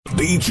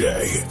DJ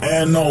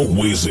N.O.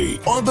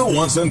 Weezy on the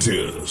ones and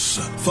twos.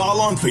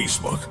 Follow on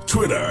Facebook,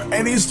 Twitter,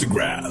 and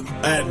Instagram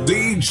at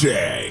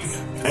DJ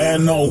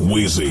N.O.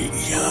 Weezy.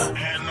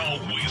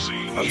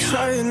 I'm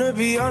trying to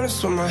be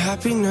honest with my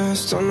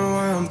happiness. Don't know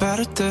why I'm bad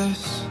at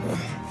this.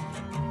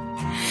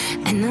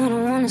 And I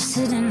don't wanna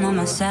sit in on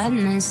my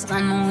sadness.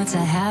 I know it's a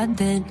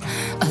habit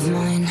of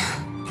mine.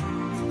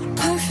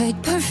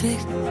 Perfect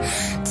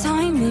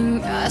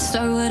timing. I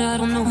start what I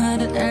don't know how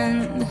to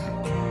end.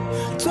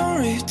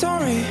 Don't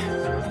worry,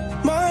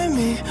 mind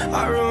me.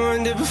 I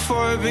ruined it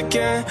before it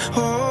began.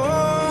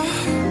 Oh,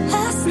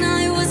 last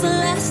night was the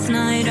last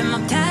night, and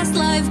my past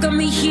life got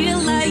me here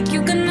like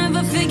you can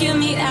never figure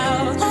me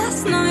out.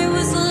 Last night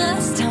was the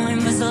last time,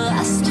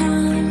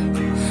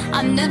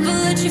 I never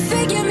let you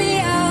figure me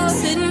out.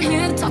 Sitting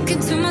here talking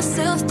to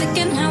myself,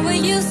 thinking how I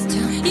used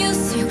to.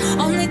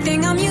 Only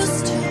thing I'm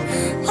used to.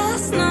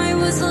 Last night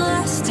was the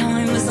last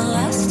time,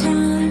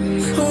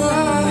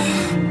 oh,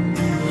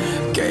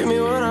 gave me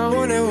what I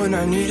wanted when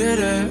I needed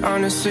it.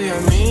 Honestly, I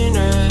mean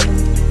it.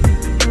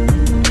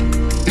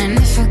 And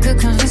if I could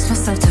convince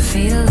myself to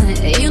feel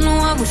it, you know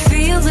I would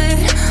feel it.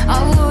 I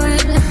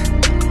would.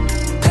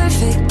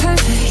 Perfect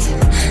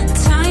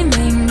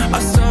timing. I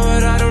saw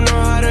it, I don't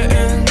know how to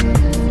end.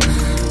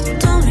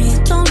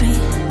 Don't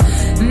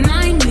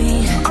mind me.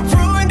 I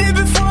ruined it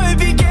before it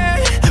began.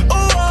 Oh,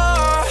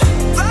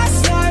 last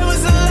night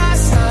was the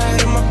last night,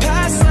 and my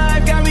past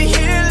life got me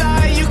here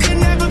like you could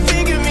never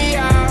figure me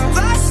out.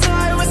 Last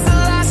night was the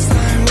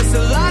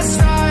last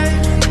time,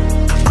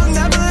 I'll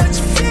never let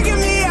you figure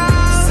me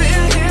out.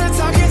 Sitting here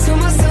talking to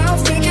myself,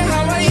 thinking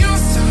how I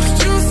used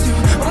to.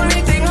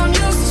 Only thing I'm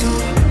used to.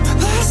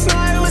 Last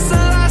night was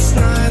the last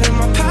night, in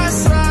my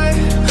past life.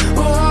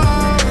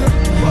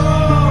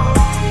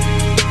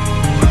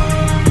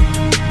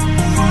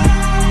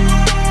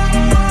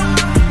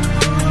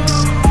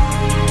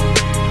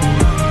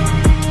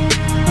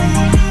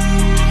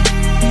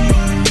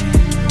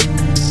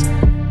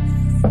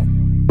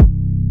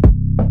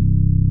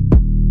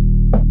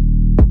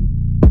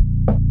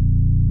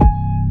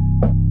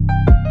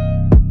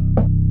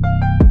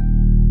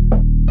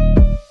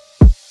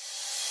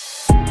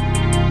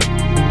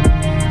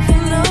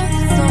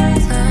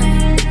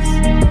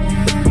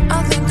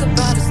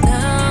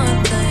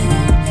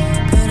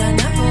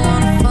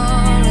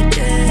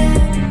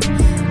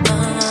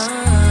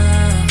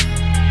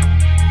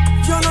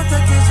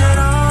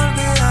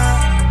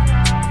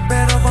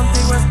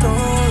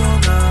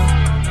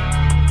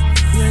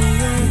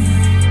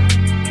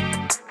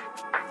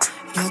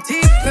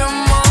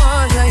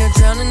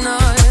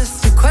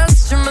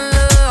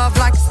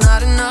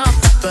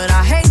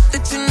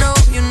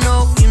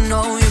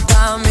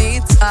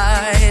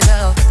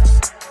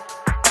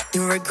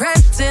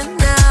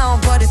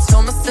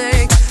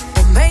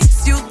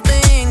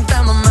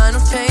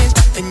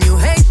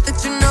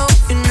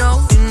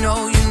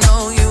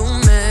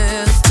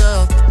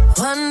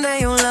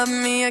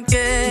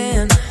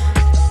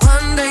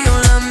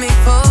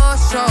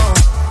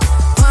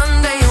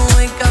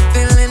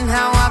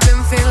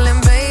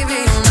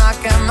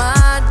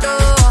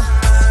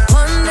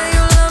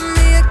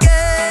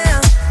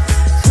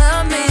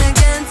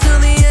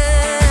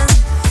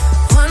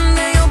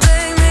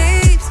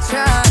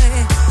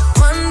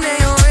 One day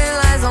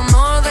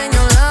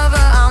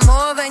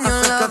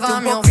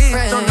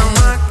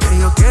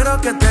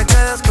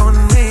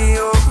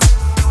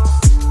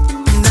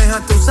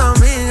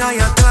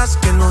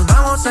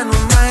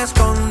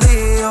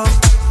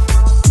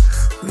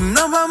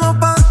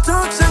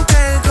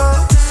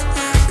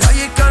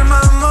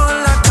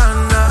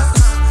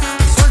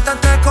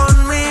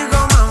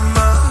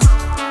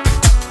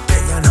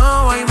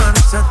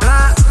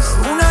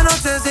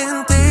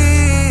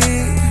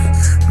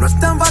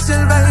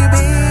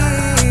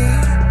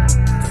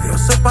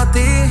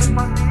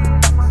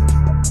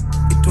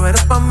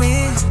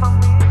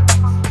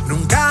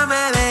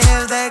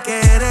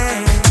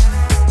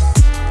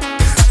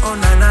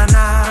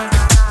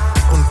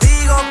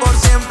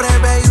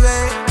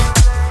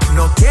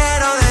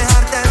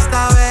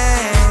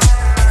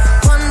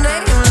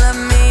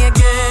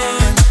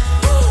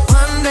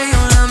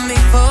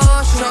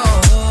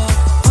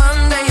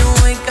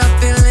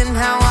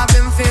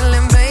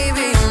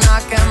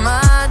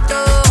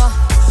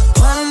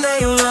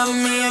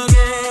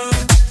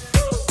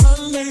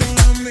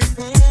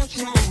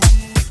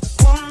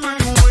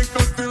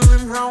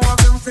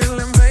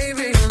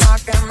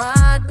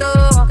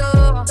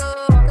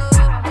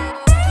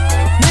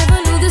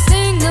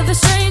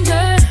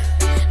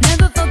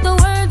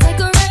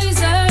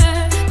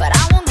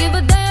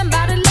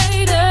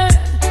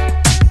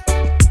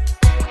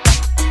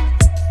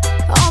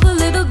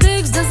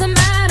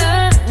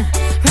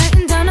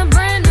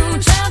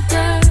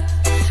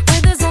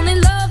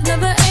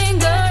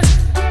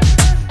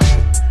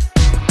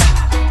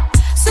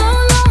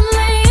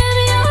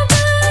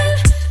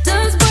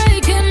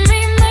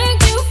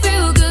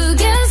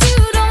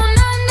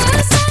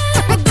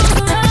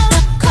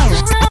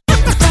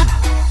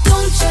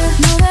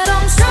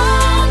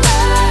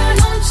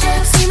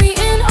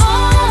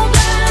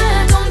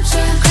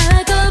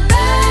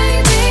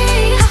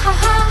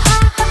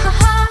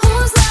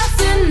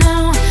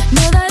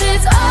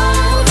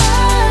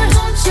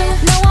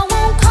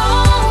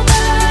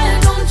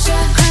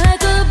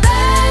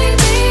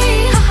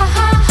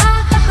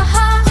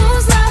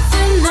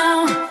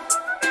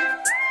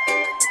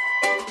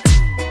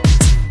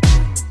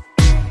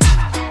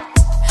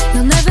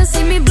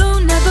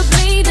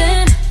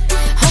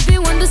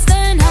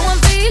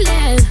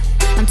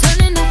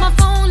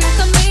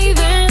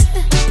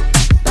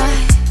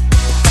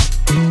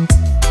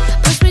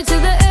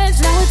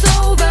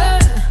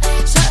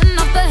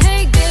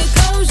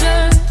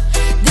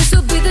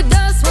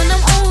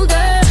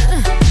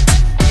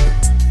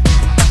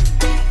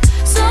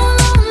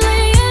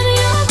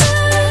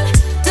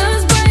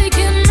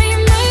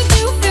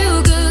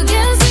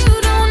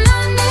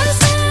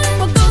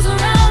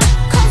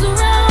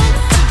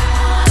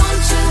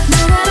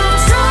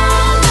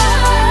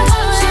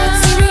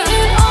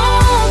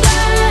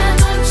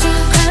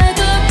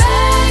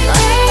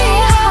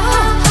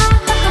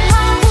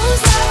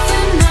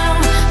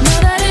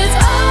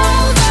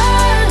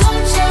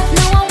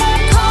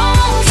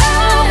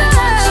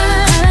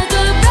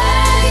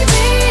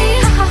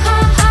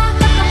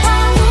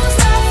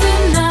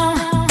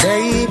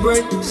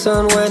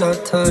listen when I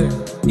turn.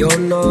 You're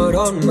not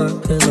on my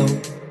pillow.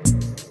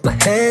 My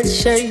head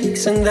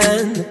shakes and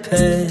then the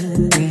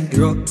penny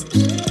drops.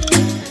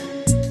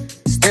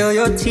 Still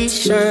your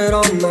t-shirt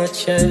on my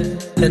chair,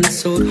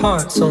 penciled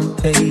hearts on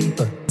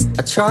paper.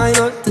 I try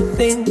not to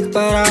think,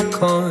 but I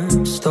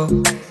can't stop.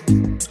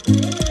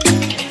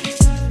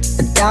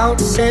 And doubt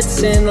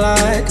sets in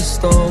like a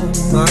storm.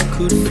 I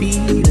could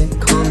feel it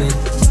coming.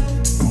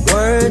 And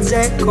words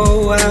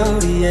echo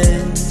out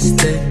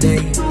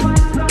yesterday.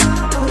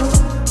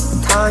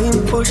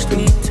 Time pushed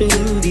me to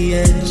the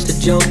edge. The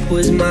jump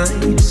was my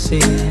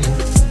decision.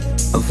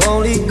 I've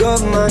only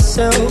got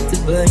myself to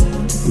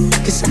blame.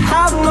 'Cause I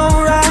have no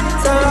right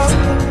to love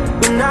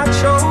when I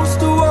chose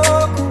to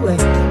walk away.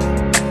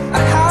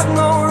 I have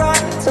no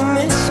right to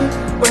miss you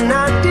when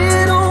I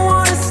didn't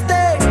want to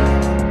stay.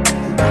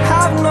 I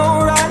have no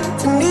right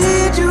to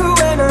need you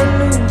when I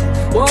knew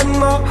what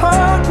my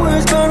heart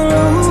was gonna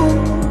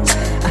lose.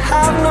 I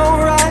have no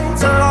right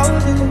to love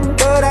you,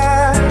 but I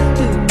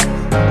do.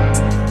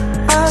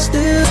 I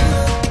still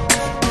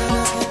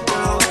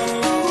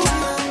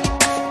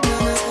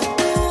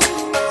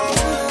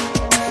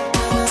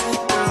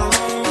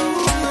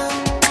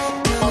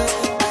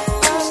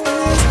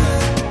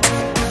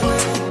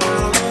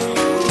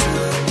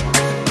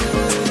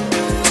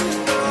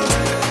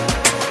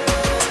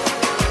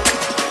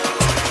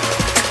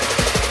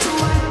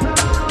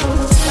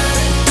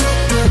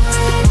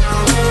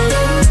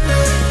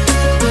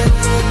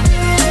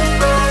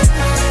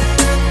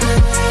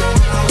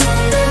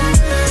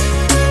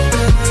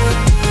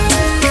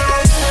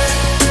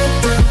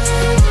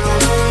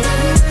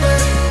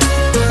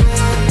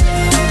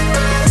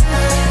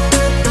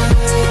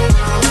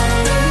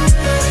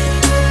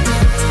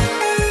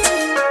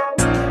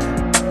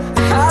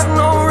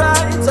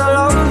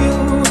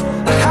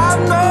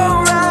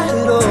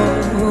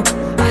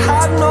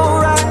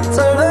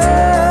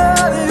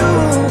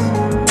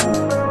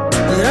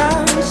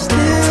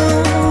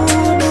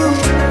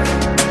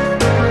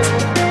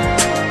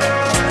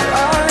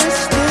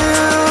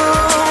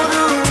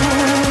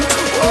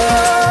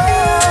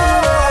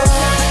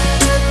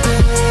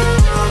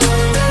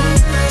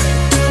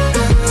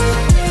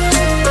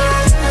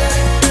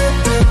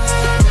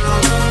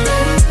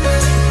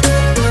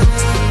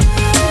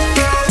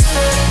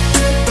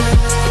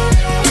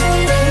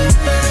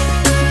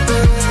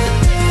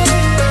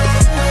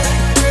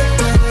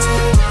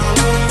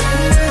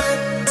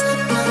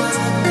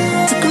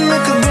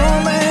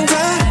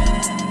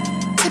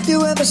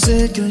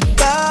said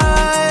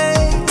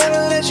goodbye,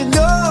 never let you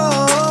go.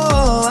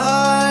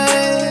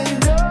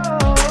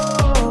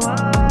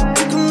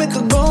 You can make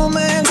a grown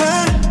man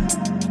cry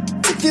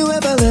if you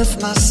ever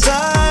left my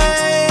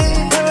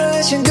side, never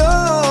let you go.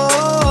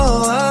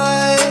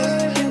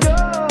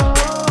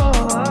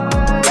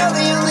 Got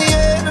the only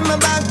air in my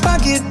back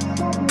pocket.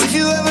 If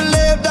you ever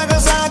left, I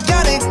guess I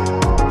got it.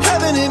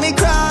 Heaven hit me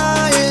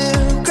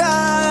crying,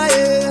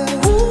 crying.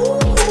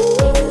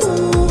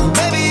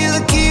 Baby, you're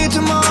the key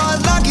to my heart,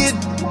 lock it.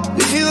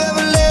 If you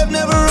ever left,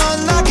 never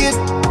unlock it.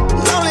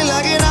 Lonely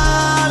like an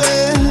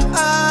island,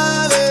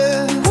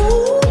 island.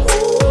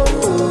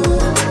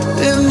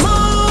 If my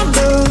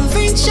love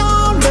ain't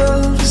your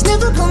love, it's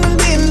never gonna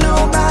be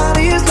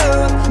nobody's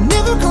love.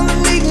 Never gonna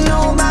need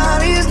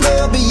nobody's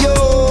love but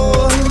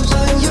yours.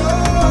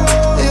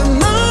 If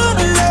my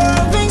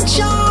love ain't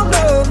your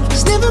love,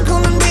 it's never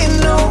gonna be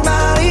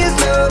nobody's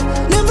love.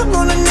 Never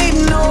gonna need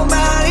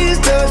nobody's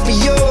love but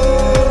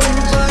yours.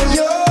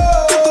 You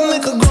can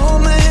make a grown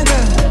man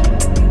cry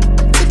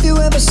if you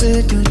ever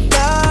said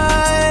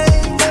goodbye,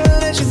 never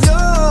let you go.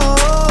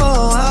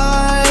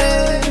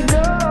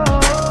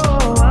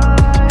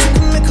 You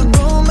can make a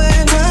grown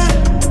man cry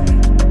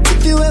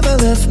if you ever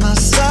left my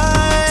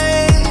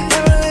side,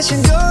 never let you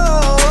go.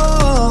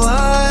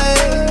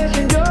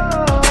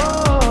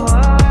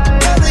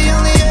 Got the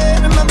only air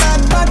in my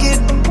back pocket.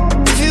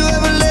 If you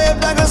ever left,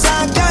 I guess I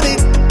got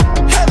it.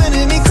 Heaven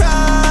hit me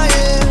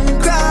crying,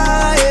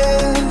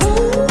 crying.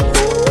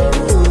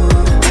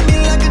 Hit me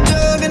like a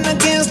drug and I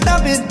can't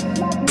stop it.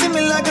 Hit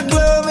me like a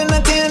glove and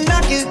I can't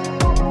knock it.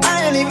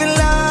 I ain't even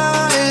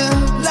lying,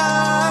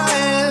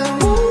 lying.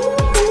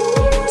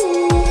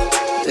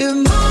 If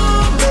my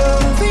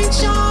love ain't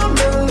your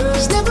love,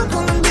 it's never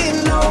gonna be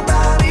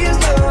nobody's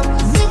love.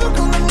 Never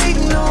gonna need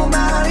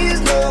nobody's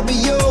love but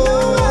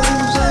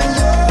yours.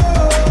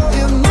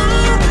 If my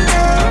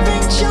love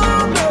ain't your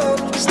love,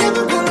 it's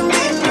never gonna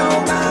be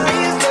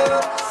nobody's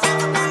love.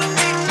 Never gonna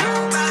need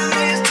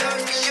nobody's love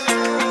but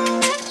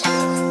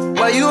yours.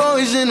 Why you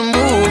always in the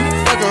mood?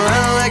 Fuck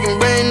around like I'm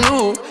brand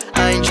new.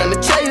 I ain't tryna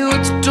tell you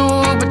what to do,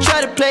 but try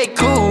to play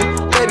cool.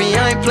 Baby,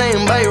 I ain't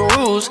playing by your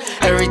rules.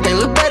 Everything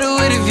look better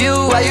with a view.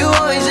 Why you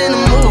always in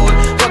the mood?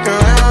 Fuck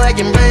around like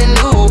I'm brand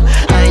new.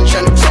 I ain't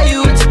tryna tell you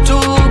what to do,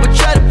 but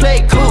try to play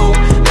cool.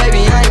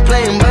 Baby, I ain't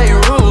playing by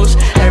your rules.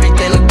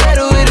 Everything look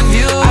better with a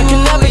view. I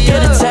can never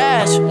get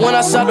attached. When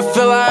I start to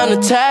feel I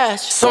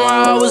unattached,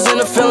 somehow I was in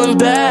a feeling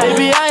bad.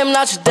 Baby, I am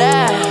not your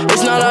dad.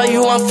 It's not all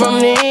you want from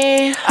me.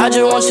 I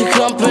just want your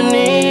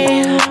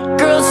company.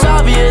 Girl, it's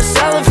obvious,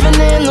 elephant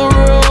in the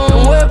room.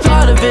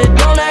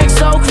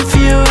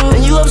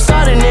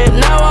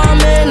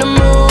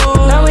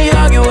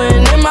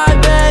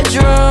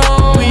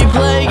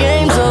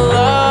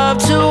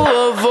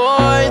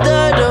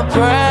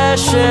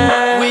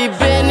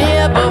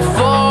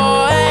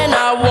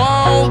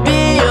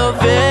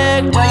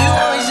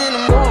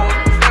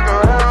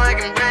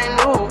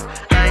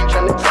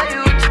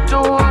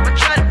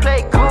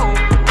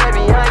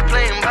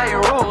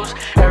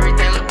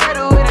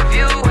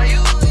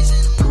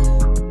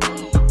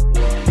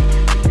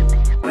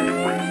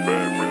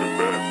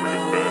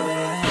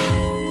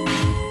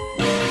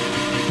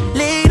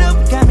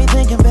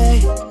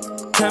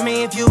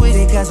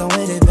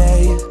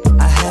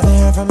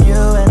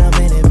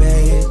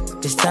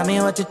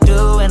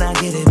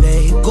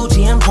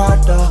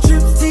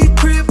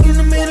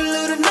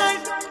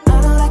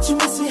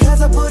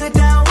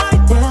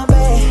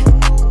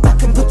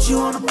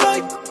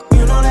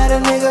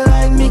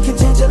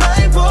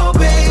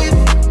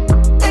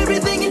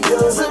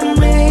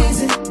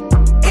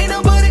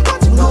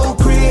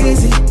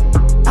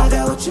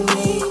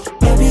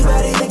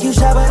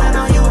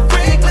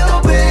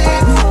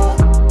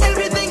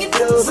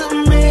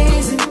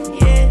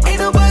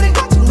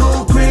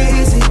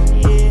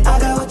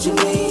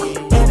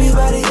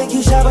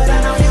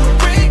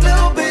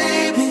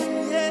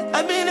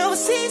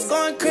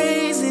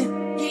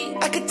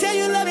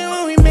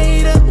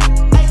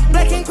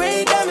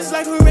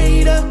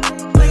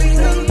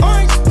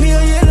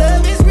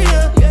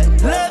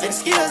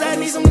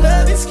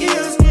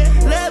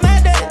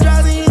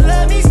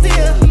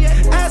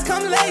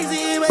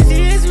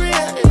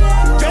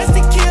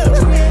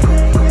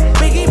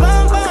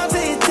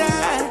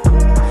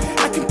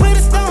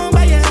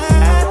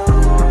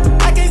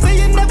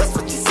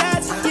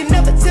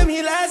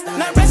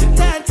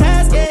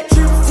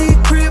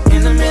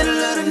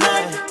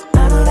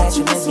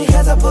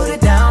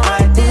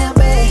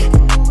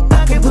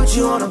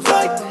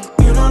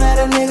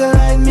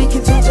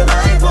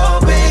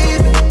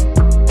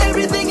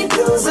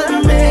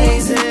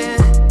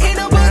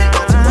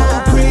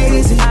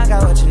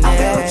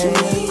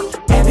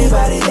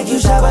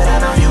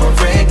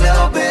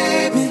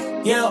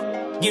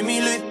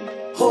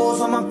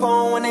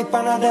 they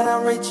find out that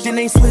I'm rich, then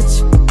they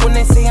switch. When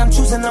they say I'm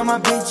choosing on my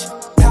bitch,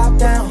 top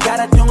down, got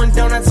her doing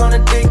donuts on the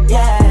dick,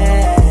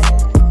 yeah.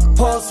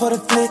 Pose for the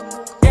flick,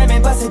 damn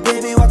it, bust it,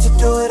 baby, watch you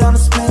do it on the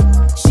split.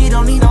 She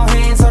don't need no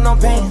hands or no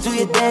pants, do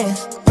your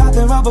dance.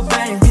 Poppin' rubber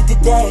bands, hit the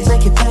dash,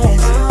 make it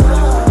fast.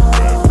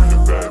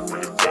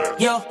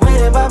 Yo,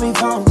 waiting by me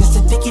phone just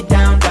to take you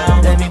down,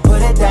 down. Let me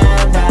put it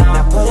down, down.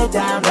 Now put it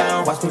down,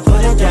 down. Watch me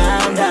put it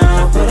down, down.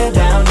 Now put it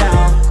down,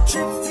 down.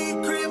 Trip to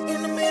your crib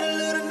in the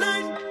middle of the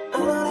night. I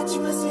know that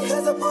you miss me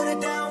 'cause I put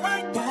it down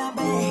right down,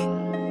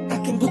 babe. I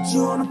can put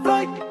you on a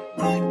flight.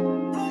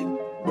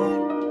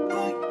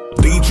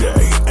 DJ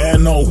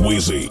and no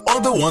Wheezy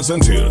are the ones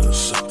and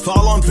twos.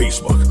 Follow on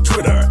Facebook,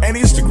 Twitter, and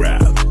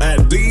Instagram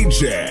at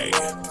DJ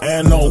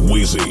and no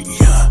Wheezy.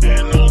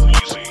 And no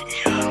Wheezy.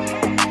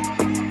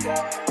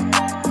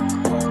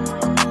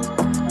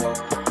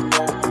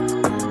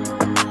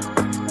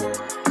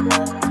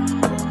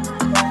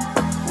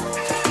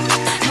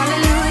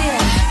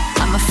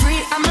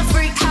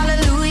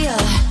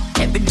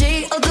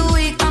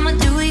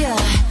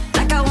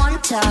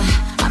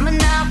 I'm a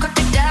now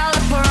crocodile,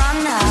 a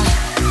piranha.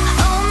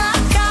 Oh my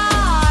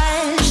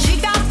God, she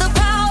got the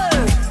power.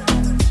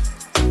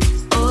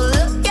 Oh,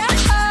 look at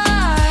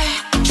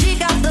her, she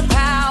got the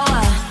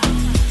power.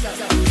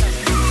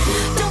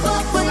 Don't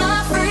fuck with my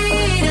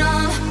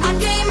freedom. I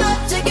came up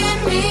to get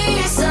me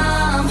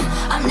some.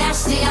 I'm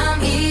nasty, I'm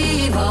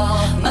evil.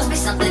 Must be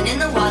something in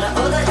the water.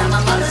 Oh, that I'm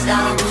my mother's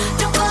daughter.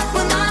 Don't fuck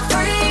with my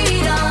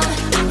freedom.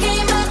 I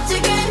came up to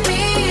get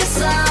me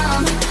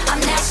some. I'm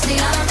nasty,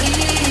 I'm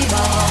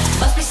evil.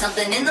 Must be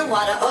something in the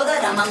water, oh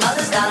that I'm my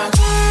mother's daughter.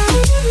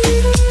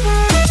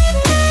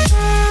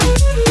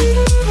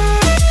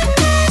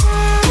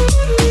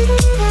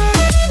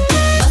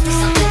 Must be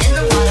something in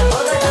the water,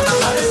 oh that I'm my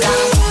mother's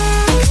daughter.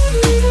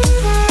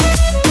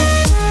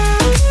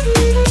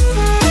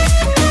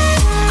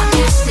 I'm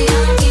nasty,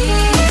 I'm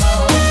evil.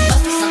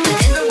 Must be something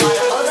in the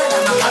water, oh that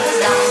I'm my mother's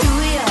daughter.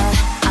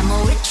 I'm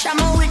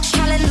a witch,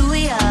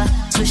 hallelujah.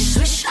 Swish,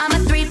 swish, I'm a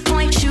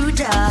 3-point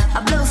shooter. I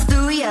blow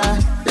through ya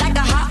like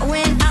a hot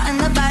wind out in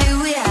the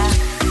bayou, yeah.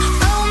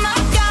 Oh my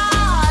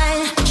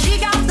God, she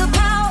got the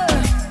power.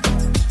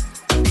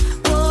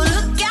 Oh,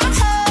 look at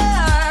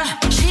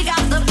her, she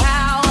got the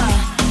power.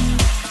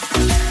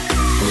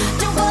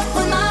 Don't fuck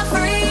with my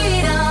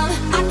freedom.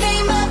 I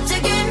came up to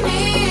get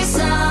me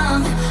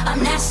some. I'm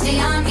nasty,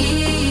 I'm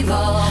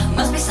evil.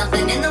 Must be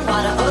something in the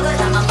water, oh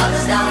that I'm my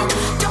mother's daughter.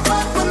 Don't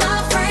fuck with my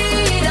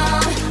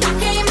freedom. I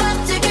came up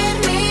to get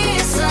me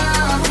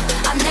some.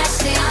 I'm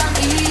nasty, I'm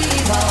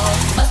evil.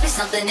 Must be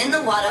something in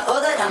the water, oh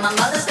that I'm my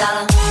mother's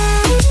daughter.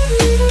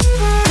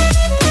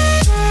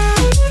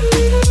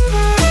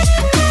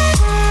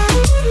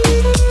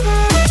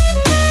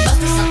 Must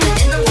be something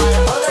in the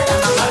water, oh that I'm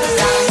my mother's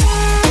daughter.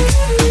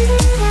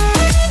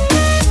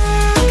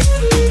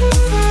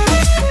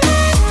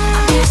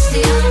 I'm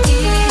nasty, I'm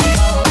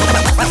evil.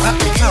 Must be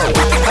something in the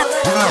water, oh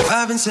that I'm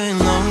I've been seeing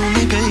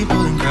lonely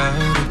people in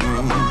crowded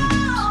rooms,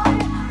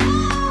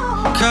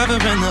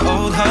 covering the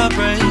old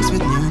heartbreaks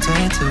with new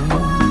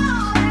tattoos.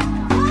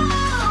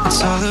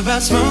 It's all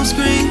about smoke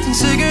screens and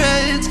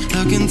cigarettes,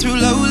 looking through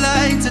low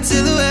lights at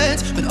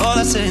silhouettes. But all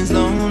I see is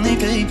lonely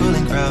people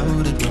in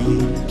crowded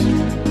rooms.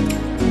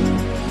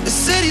 The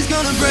city's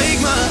gonna break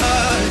my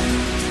heart.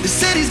 The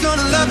city's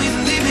gonna love me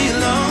and leave me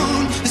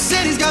alone. The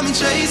city's got me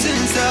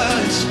chasing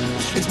stars.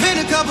 It's been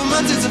a couple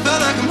months since I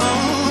felt like I'm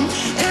home.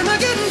 Am I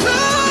getting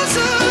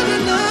closer to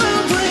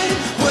knowing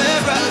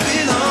where I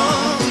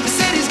belong? The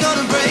city's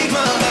gonna break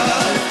my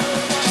heart.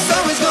 She's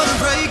always gonna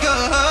break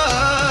her heart.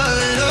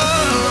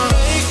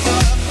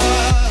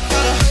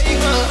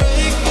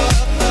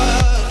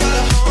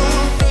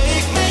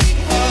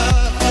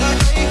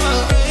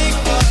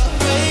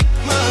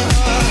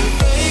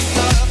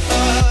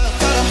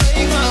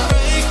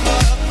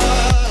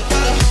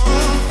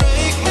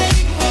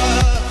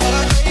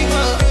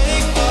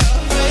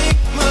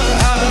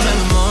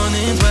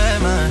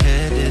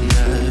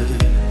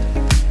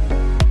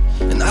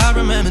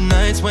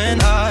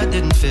 When I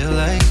didn't feel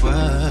like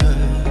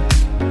work.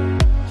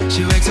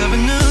 She wakes up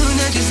at noon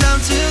and she's out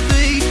till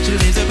 3. She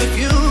leaves her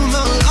perfume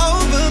all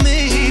over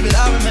me. But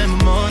I remember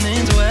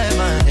mornings where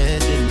my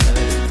head didn't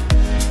hurt.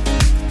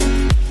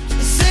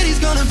 The city's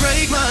gonna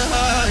break my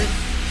heart.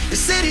 The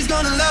city's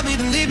gonna love me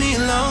then leave me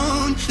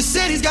alone. The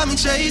city's got me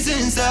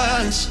chasing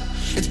stars.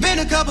 It's been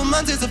a couple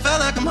months since I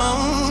felt like I'm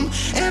home.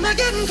 Am I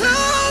getting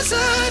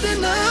closer to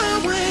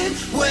knowing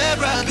where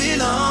I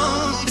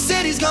belong? The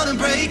city's gonna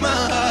break my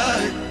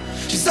heart.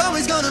 She's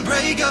always gonna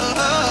break your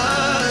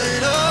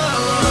heart. Oh,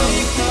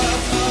 break my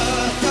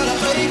heart, gotta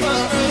break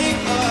my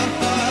heart,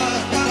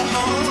 gotta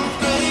home,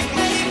 break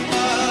my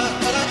heart,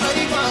 gotta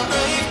break my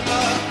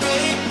heart,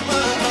 break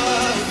my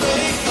heart,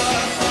 break my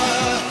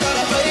heart,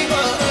 gotta break my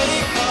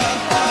heart,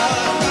 gotta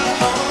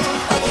home,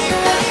 break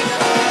my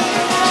heart.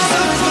 She's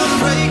always gonna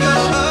break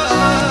your heart.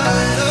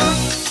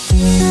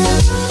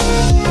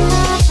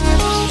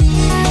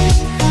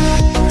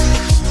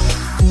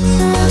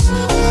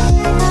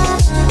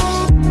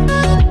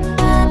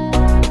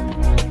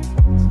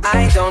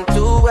 I don't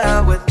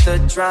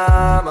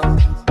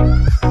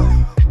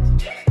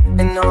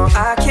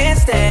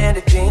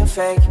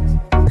fake.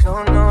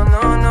 No, no,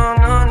 no, no,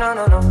 no, no,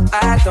 no, no.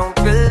 I don't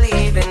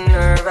believe in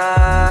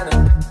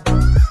Nirvana,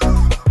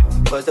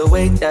 but the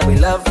way that we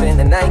love in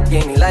the night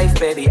gave me life,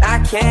 baby, I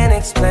can't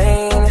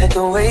explain. And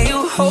the way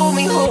you hold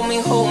me, hold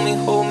me, hold me,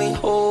 hold me,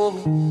 hold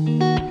me,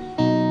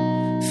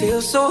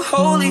 feel so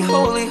holy,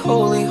 holy,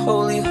 holy,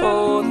 holy,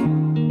 holy.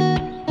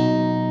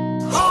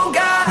 Oh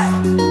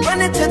God,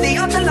 running to the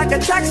altar like a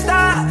track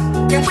star.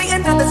 Can we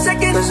end another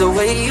second? Cause the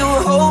way you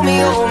hold me,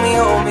 hold me,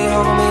 hold me,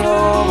 hold me,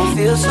 hold me,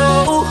 feel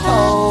so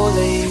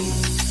holy.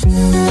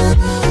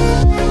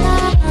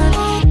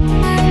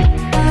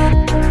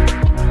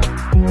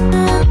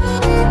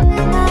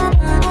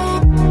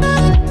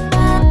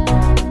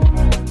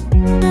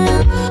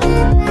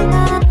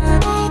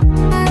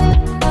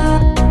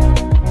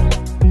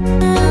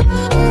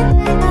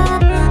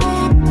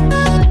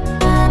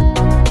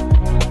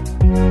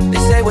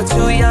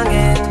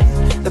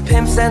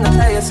 And the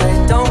players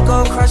say don't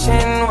go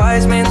crushing,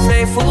 wise men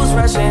say fools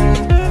rushing,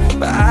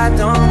 but I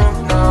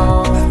don't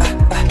know.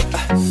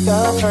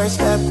 The first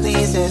that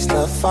pleases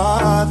the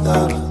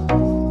Father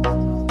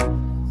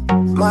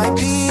might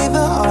be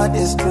the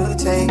hardest to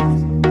take.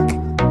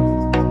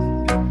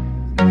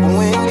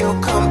 When you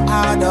come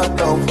out of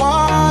the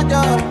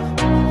water,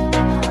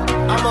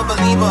 I'm a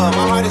believer,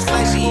 my heart is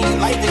fleshy.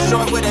 Life is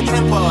short with a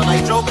temper,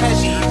 like Joe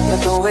Pesci.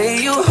 But the way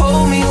you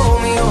hold me,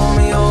 hold me, hold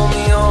me, hold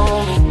me,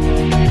 hold me,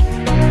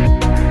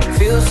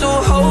 feel so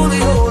holy,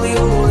 holy,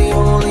 holy,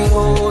 holy,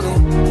 holy.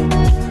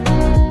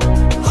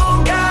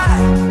 Oh God,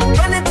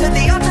 running to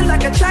the altar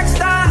like a track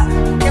star.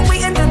 Can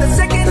we end another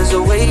second? Cause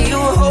the way you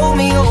hold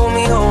me, hold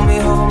me, hold me,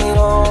 hold me,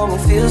 hold me,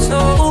 feel so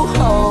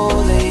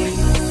holy.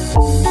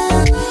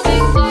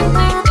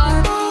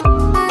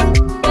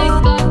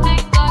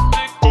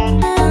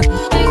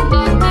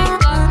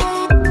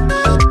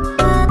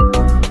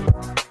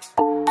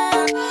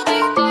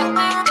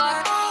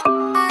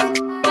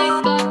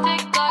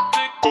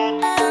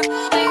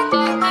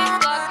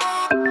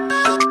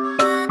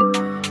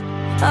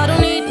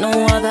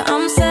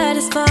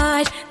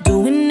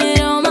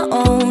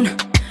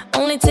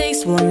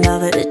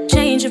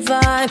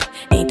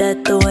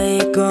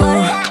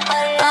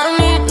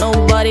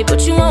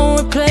 But you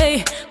won't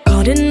replay,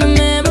 caught in the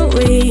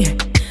memory.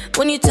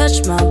 When you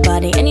touch my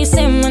body and you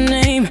say my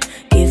name,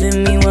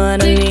 giving me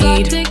what I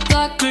need.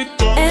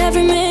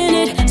 Every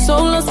minute, so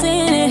lost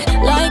in it,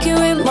 like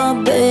you're in my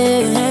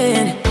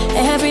bed.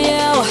 Every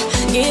hour,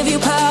 give you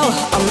power,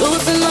 I'm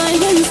losing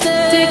mine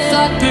instead.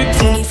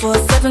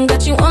 24/7,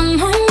 got you on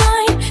my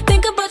mind,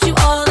 think about you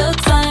all the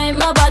time.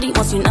 My body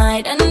wants you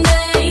night and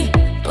day,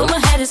 but my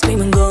head is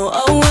screaming, go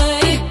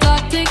away.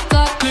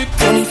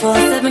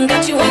 24/7,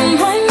 got you on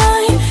my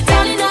mind.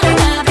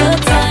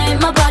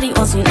 My body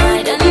wants me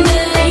night and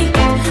day.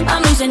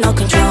 I'm losing all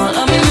control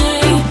of me.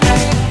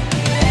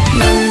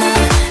 Na na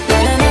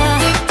na na na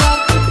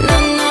na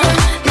na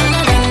na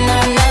na na na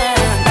na.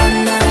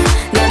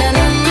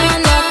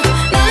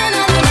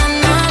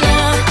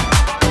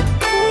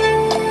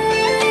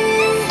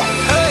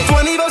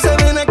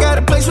 24/7, I got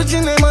a place with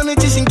your name on it,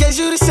 just in case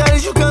you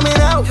decided you coming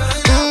out.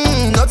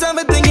 No time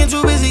for thinking,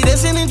 too busy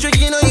dancing and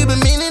drinking. Know you've been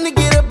meaning to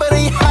get up out of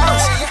your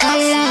house.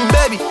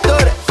 Baby, throw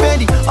that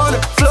Fendi on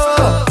the floor.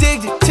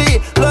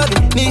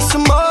 Need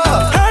some more.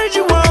 Heard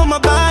you want my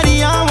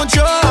body, I want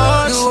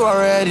yours. You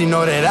already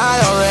know that I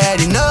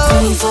already know.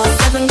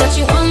 24/7, got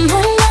you on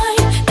my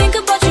mind, think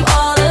about you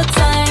all the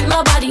time.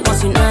 My body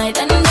wants you night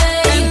and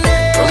day,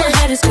 but my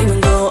head is screaming,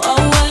 go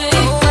away.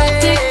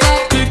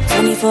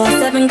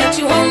 24/7, got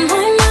you on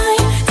my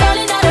mind,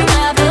 darling, I don't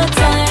have the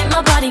time.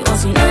 My body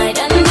wants you night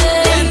and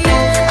day,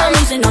 I'm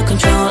losing all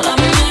control of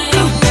me.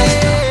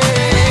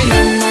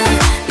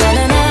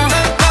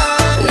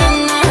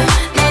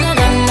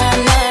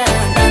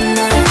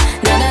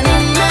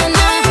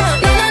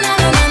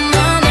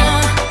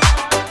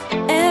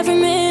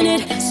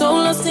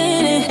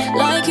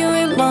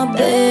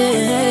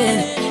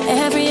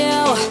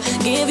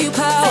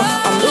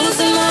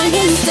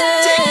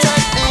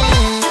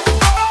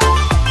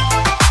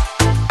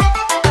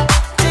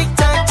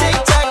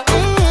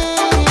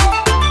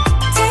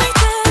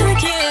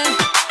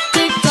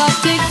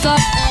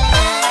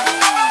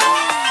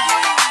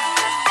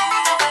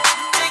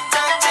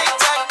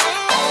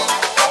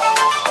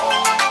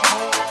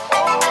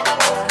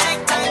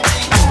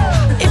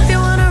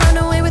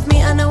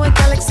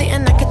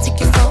 And I could take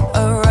you for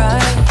a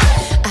ride.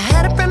 I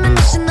had a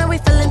premonition that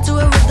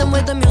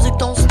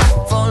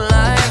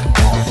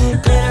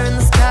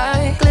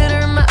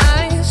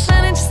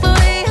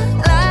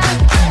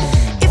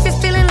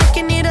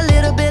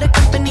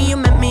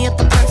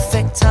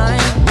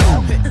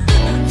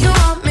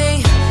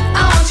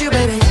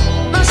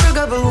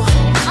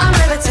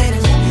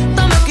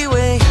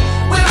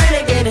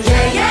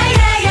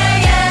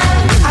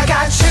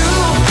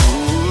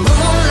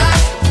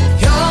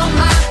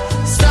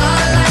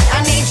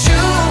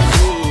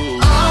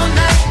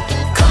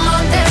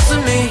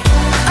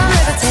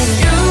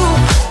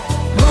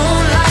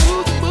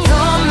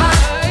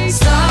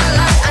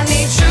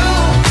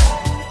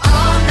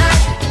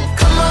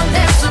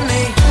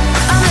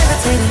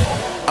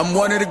I'm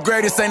one of the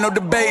greatest, ain't no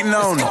debating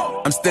on it.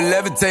 I'm still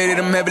levitated,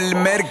 I'm heavily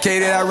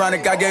medicated.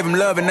 Ironic, I gave him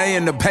love and they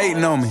end up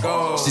hating on me.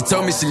 She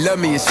told me she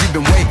loved me and she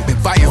been waiting. Been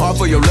fighting hard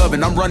for your love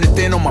and I'm running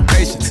thin on my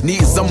patience.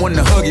 Needing someone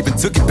to hug, even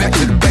took it back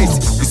to the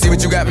basics. You see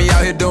what you got me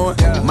out here doing?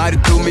 Might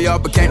have threw me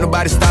off, but can't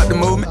nobody stop the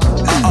movement.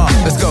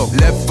 Let's go.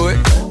 Left foot,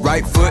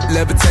 right foot,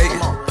 levitating.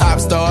 Pop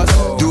stars,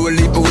 do a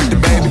leap with the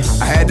baby.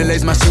 I had to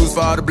lace my shoes for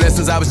all the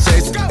blessings I was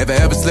chasing. If I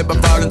ever slip, I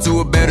fall into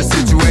a better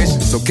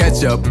situation. So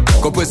catch up,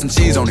 go put some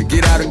cheese on it,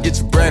 get out and get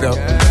your bread up.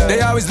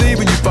 They always leave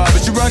when you fall,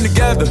 but you run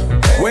together.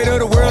 Weight of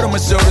the world on my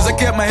shoulders, I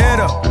kept my head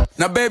up.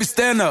 Now baby,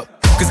 stand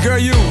up, cause girl,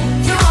 you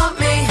want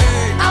me,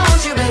 I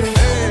want you, baby.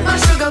 My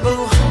sugar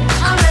boo,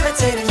 I'm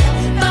levitating.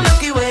 The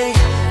Milky Way,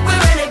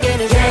 we're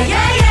renegading. Yeah,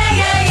 yeah, yeah,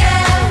 yeah,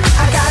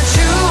 yeah. I got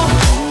you,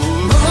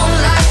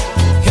 moonlight,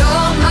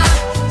 you're my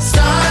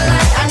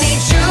starlight. I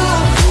need you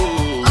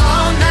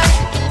all night.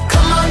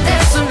 Come on,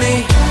 dance with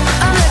me.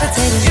 I'm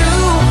levitating. You,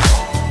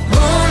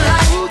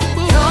 moonlight,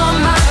 you're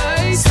my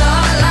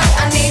starlight.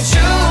 I need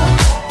you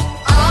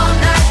all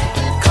night.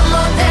 Come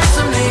on, dance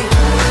with me.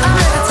 I'm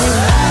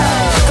levitating.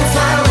 You can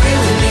fly away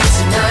with me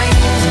tonight.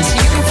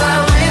 You can fly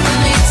away with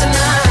me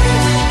tonight.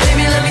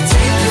 Baby, let me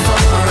take you for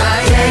a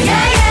ride. Yeah,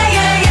 yeah, yeah,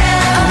 yeah,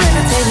 yeah. I'm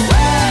levitating.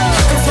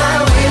 You can fly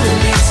away with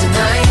me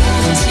tonight.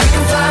 You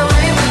can fly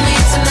away with me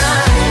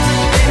tonight.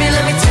 Baby,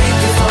 let me take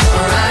you for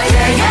a ride.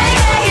 Yeah, yeah,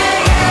 yeah,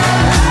 yeah,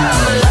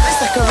 yeah. My love is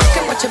like a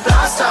rocket, watch it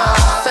blast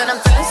off. And I'm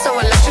feeling so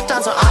electric,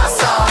 down to off.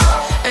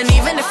 And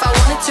even if I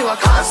wanted to, I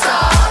can't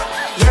stop.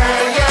 Yeah,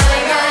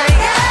 yeah, yeah,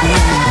 yeah.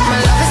 My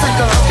love is like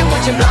a rocket,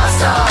 watch it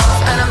blast off.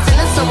 And I'm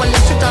feeling so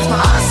electric, down my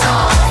ass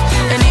off.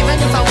 And even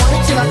if I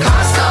wanted to, I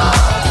can't stop.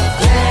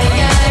 Yeah,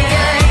 yeah,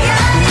 yeah,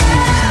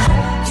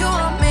 yeah. You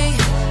want me,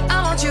 I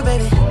want you,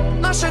 baby.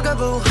 My sugar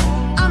boo,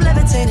 I'm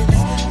levitating.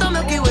 The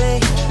Milky Way,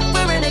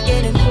 we're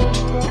renegading.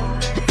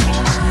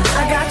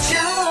 I got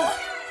you,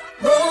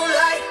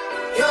 moonlight,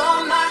 you're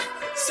my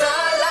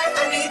starlight.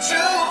 I need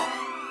you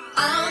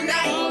all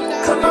night.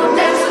 Come on,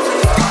 dance with me.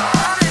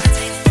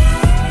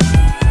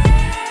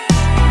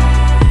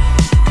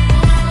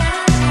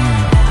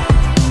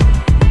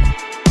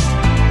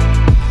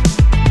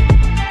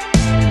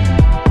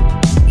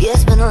 Yeah,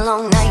 it's been a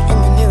long night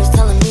and the mirror's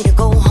telling me to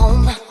go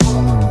home.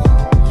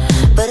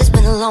 But it's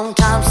been a long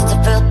time since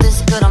I felt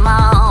this good on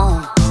my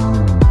own.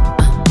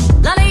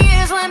 Lot of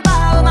years went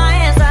by with my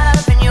hands tied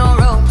up in your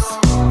ropes.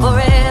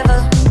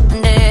 Forever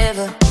and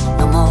ever,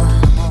 no more.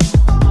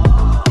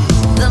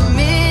 The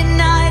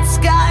midnight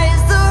sky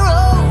is the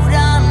road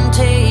I'm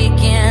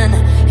taking.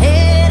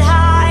 Head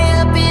high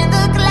up in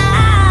the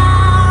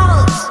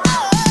clouds.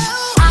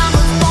 I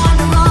was born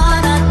to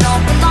run, I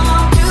don't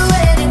belong to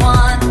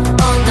anyone.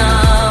 Oh no.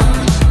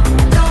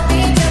 Don't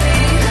need to be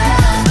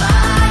loved by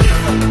you.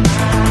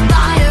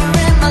 Fire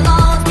in my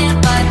lungs, can't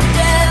fight the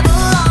devil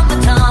on my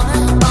tongue.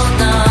 Oh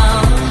no.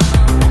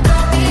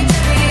 Don't need to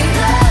be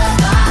loved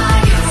by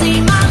you. See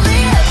my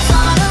lips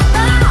on a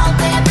mouth,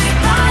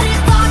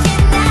 everybody's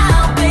talking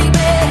now,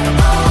 baby.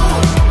 Oh,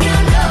 you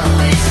know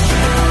it's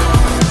true.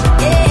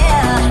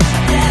 Yeah,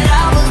 that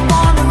I was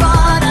born to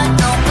run, I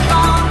don't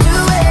belong to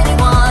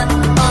anyone.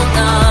 Oh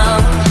no.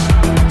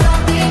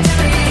 Don't need to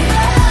be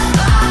loved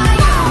by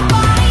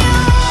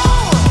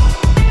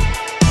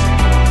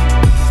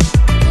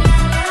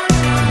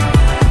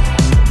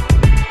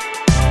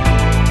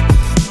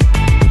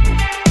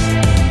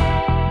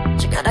you.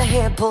 She got her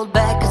hair pulled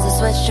back cause the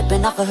sweat's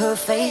dripping off of her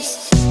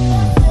face.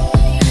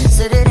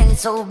 Said it ain't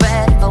so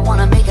bad if I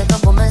wanna make a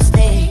couple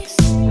mistakes.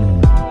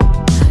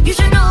 You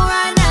should know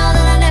right now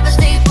that I never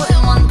stay put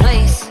in one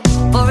place.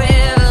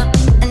 Forever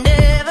and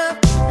ever,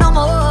 no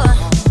more.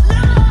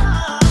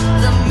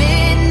 The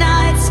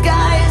midnight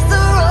sky is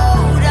the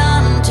road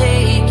I'm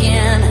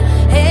taking.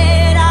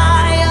 Head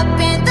high up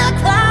in the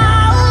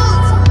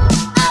clouds.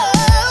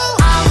 Oh,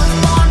 I was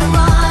born to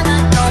run, I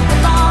don't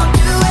belong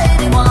to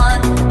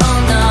anyone. Oh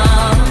no.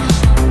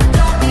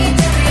 Don't need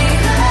to be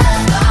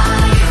loved by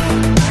you.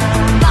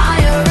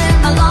 Fire in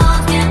my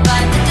lungs, can't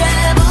fight the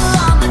devil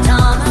on my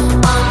tongue.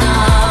 Oh no.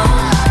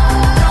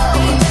 Don't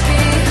need to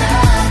be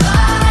loved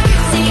by you.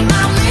 See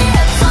my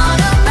lips on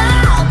her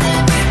mouth,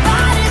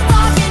 everybody's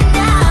talking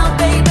now,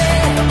 baby.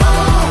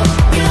 Oh,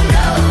 you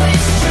know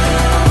it's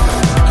true.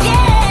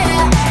 Yeah,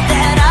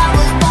 that I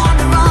was born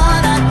to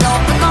run, I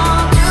don't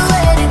belong to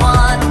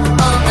anyone.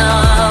 Oh no.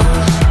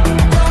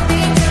 Don't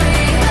need to be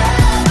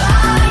loved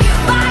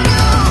by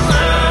you.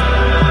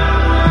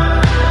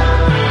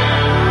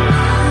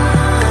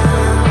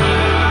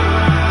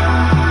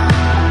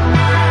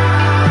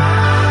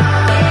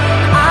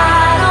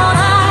 I don't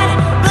hide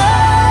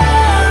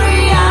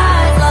blurry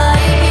eyes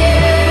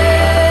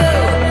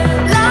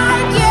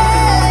like you.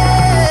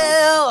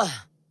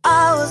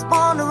 I was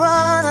born to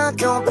run, I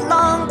don't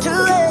belong to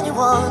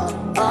anyone.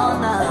 Oh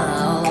no.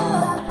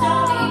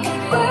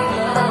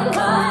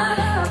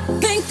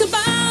 Think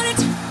about it.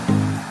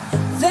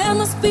 There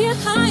must be a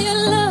higher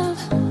love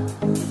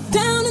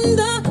down in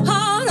the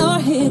heart or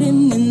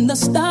hidden in the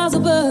stars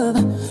above.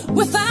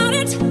 Without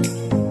it,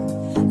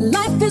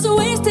 life is a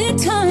wasted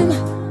time.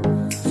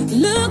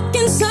 Look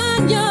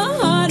inside your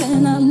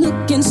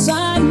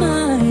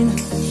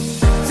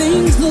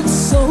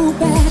so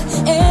bad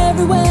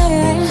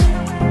everywhere.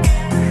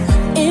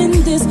 In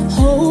this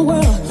whole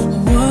world,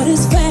 what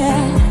is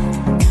fair?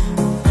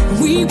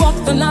 We walk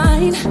the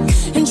line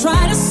and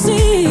try to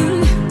see,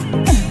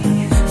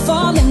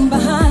 falling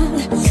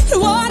behind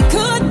what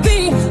could be.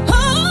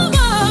 Oh,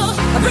 oh,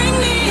 bring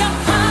me a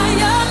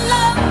higher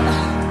love.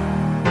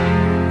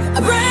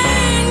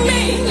 Bring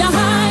me a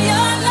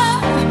higher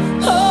love.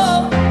 Oh,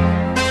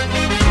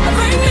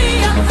 bring me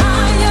a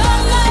higher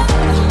love.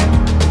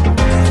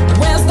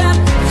 Where's that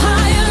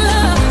higher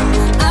love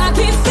I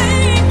keep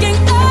thinking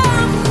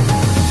of?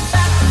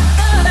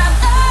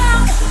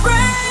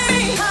 Bring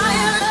me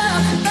higher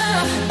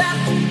love.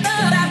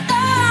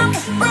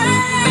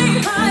 Bring me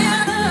higher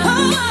love.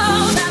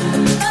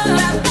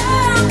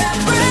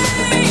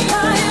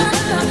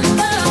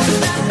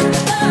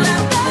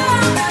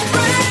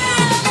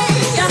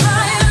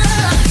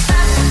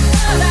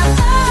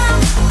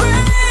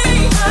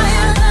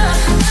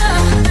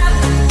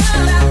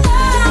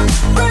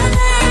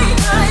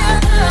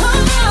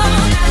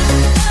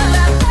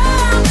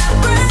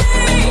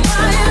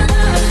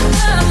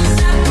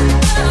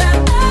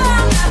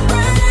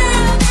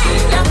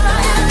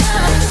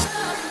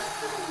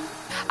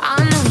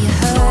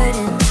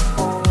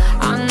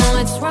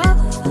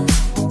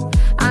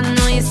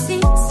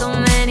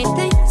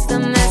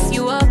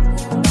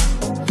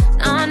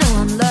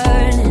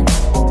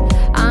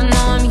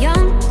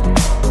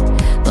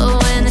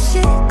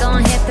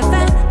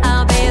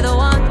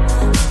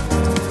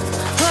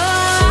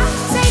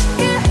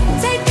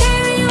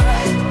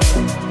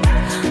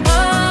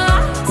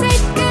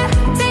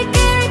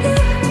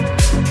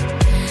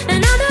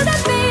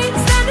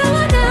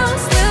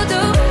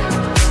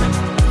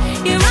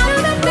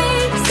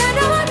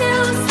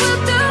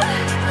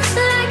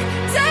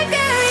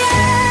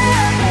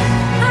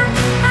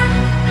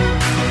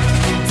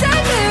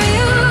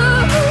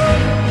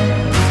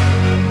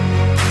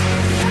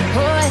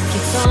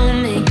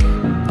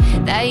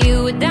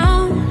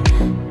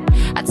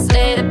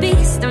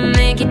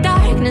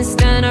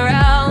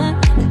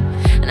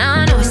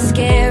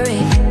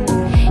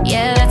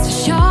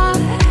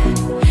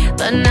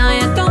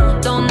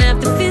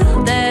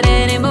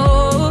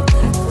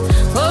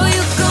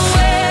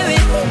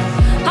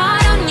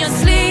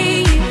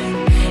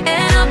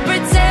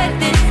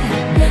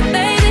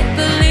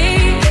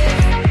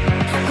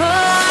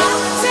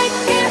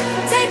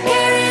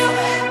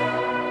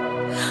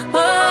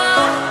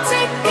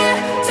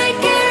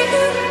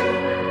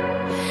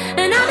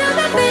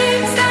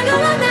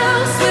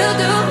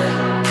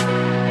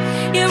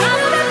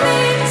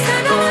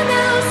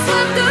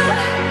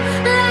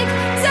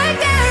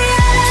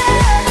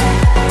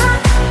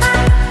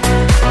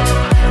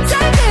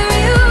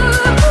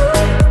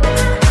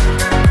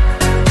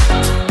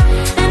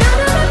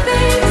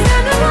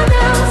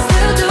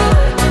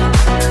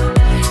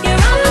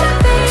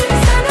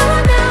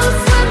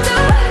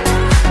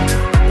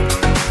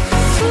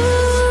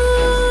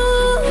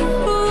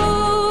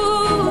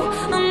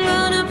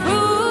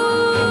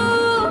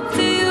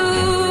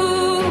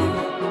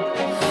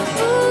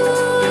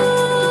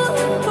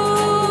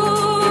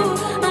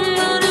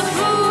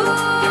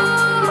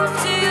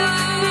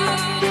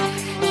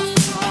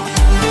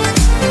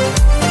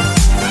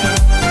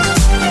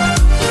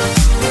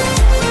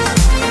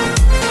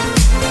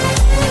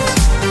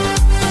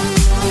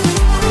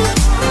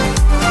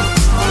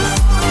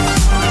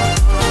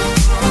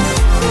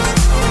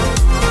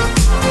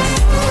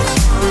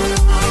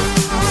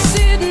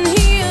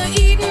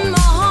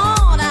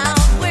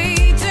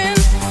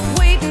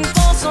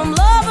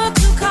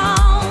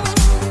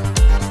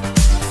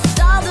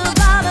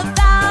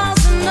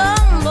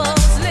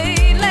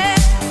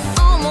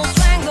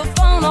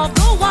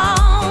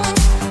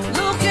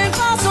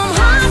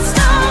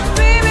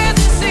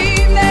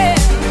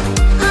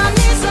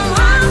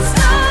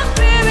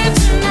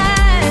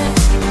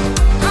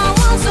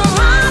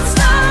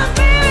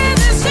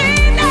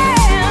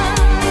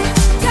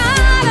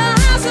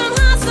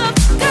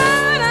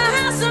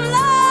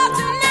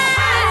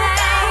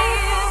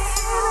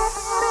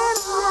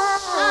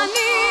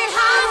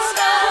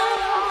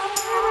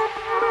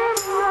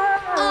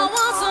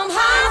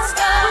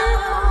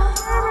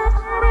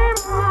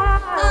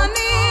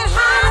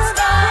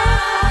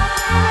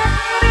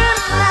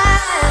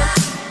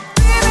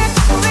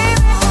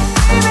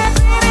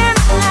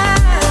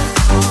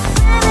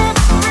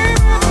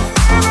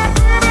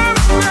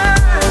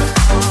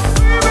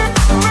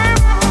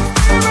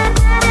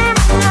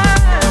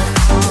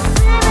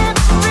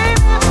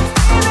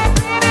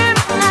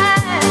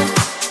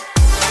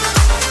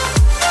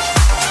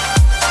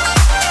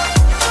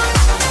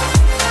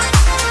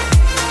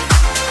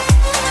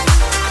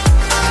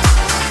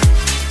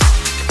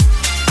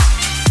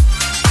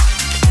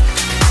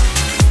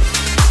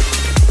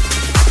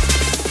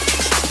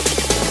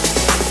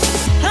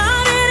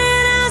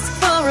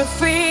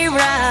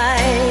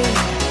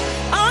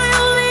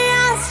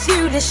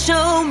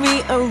 show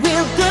me a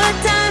real good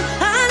time.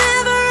 I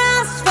never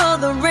asked for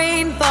the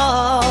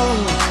rainfall.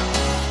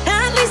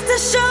 At least I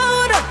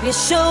showed up, you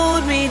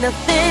showed me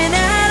nothing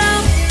at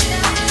all.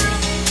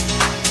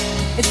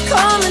 It's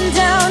coming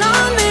down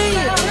on me.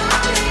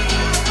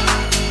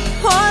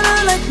 Water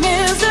like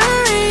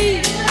misery.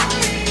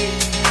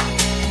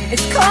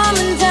 It's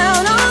coming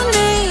down on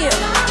me.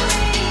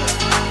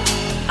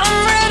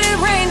 I'm ready,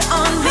 rain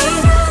on me.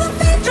 I'd rather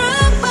be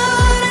drunk,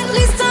 but at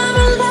least I'm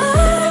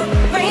alive.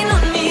 Rain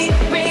on me,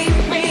 rain,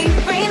 rain,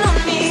 rain on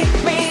me,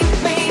 rain,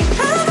 rain.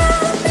 I'd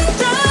rather be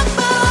drunk,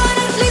 but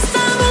at least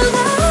I'm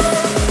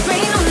alive.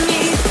 Rain on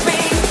me,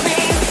 rain,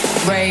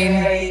 rain,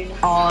 rain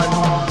on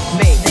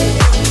me.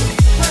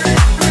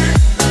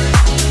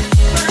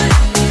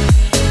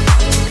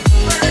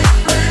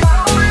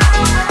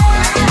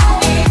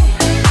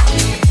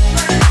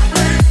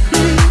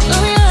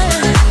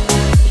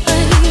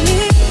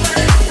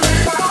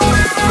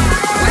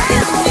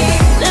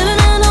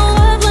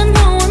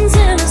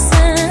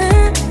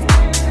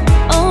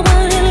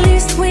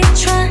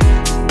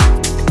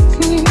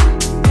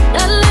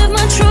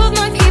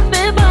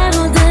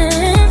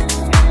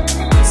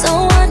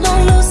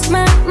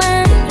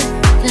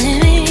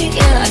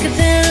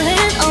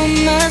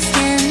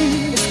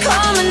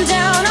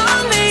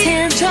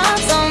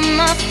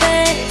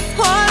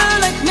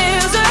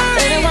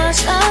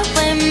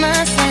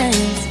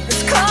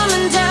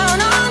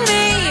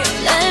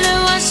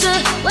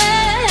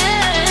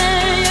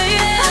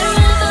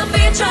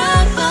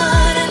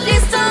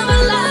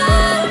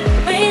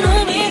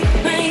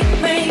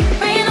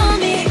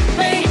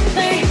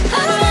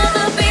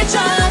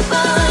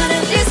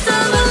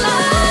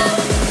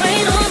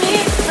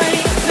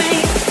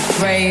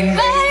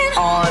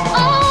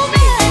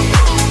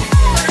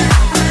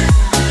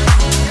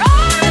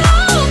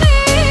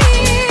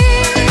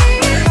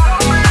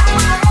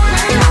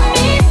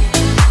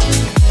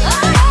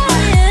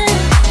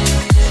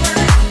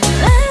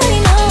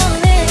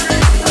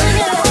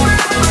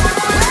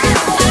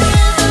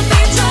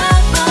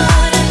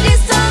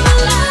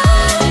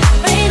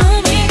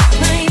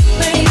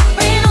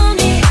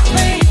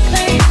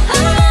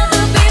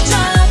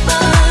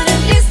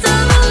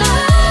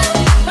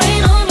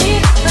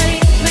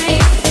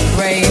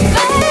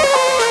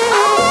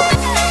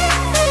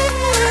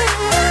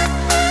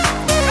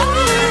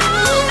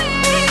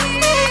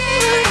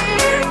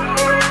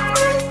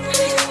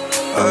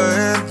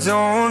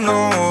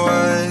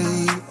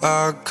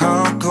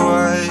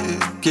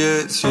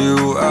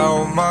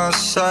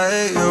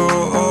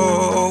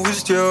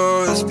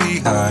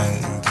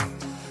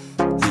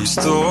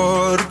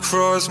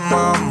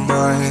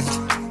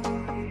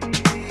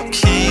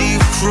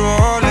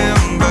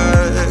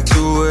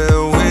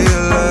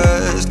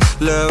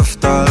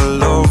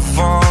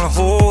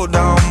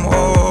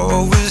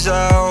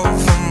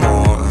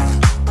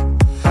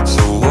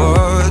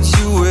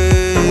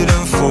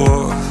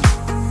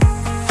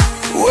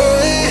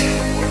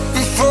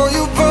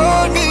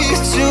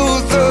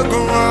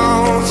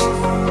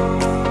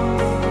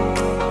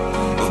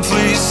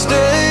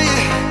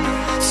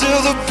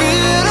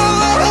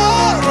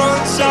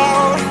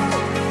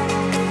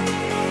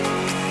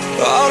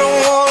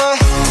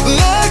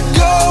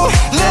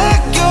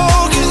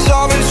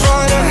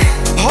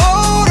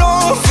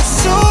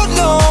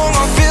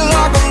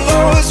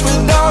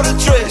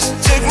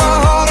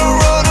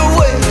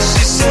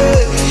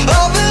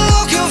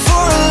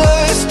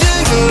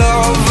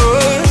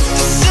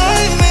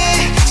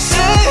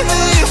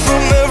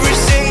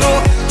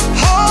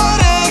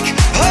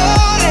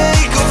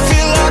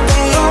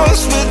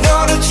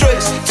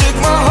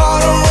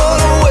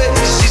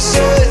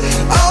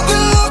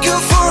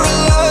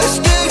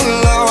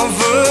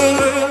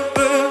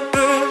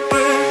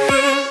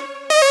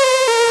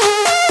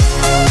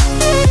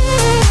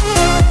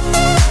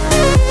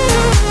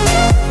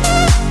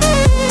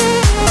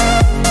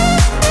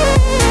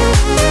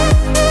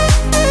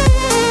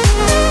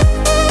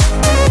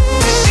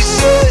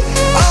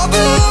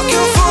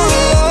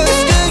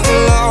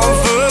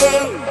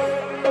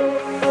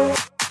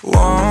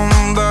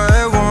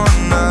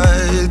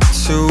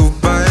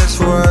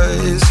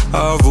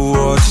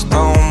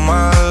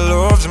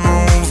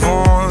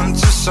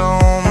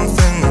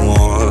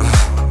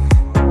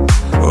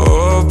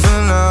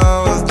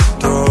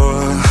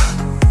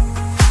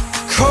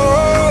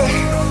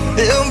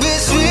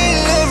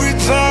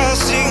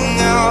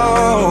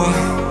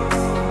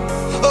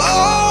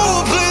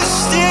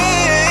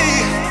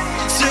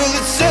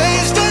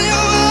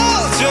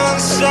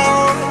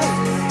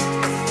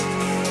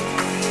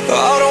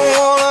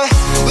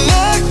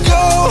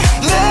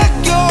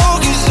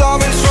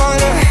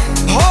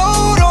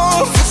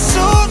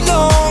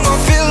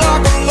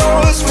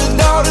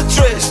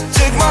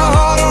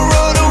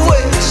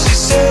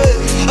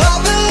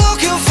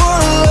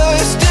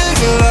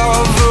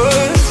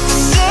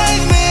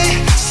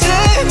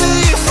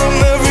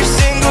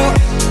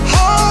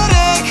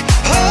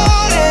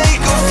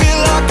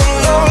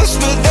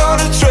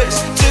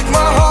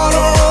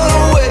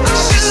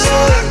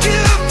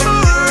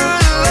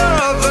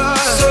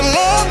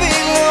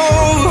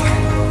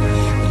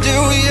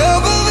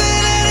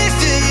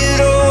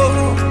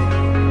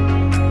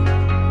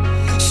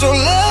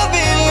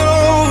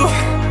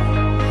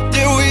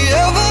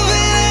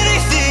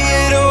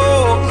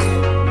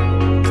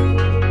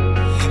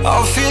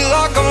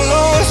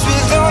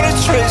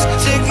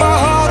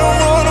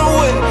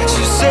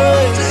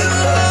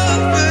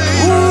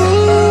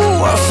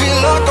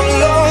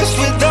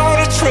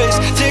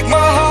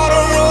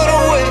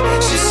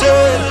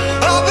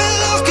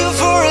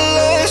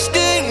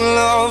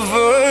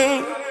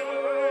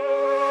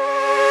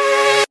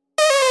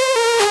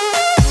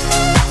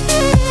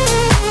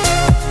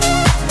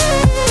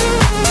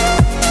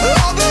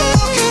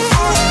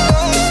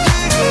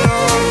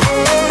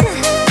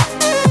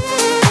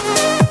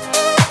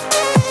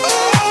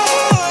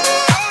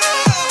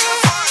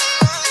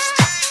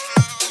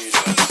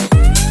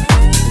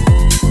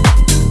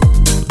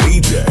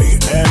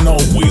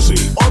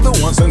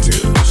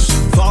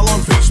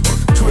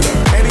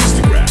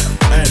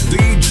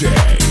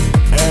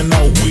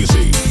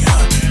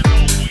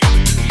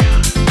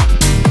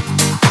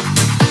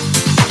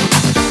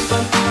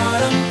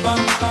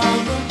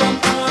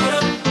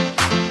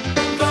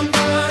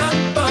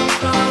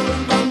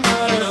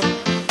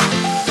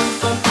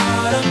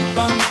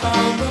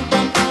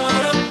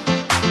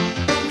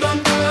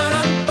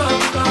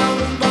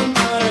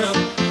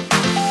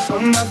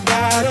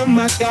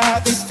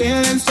 that these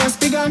feelings just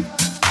begun.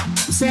 I'm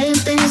saying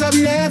things I've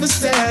never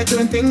said,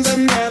 doing things I've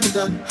never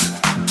done.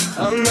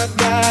 Oh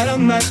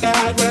my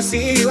God, when I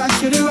see you I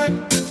should it right.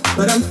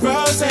 But I'm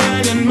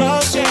frozen in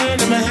motion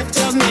and my head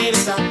tells me to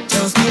stop.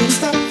 Tells me to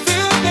stop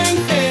feeling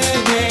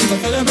feelings I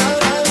feel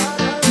about us.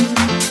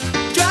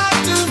 Try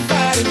to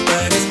fight it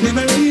but it's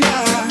never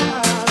enough.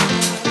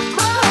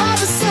 My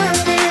heart is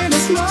serving,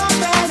 it's more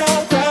than a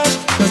crush.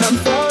 Cause I'm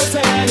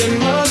frozen in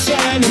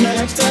motion and my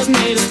head tells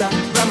me to stop.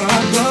 But my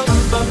heart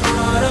goes bum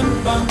bum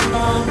bum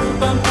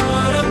bum bum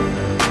bum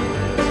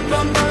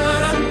bum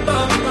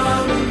bum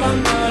bum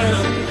bum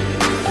bum.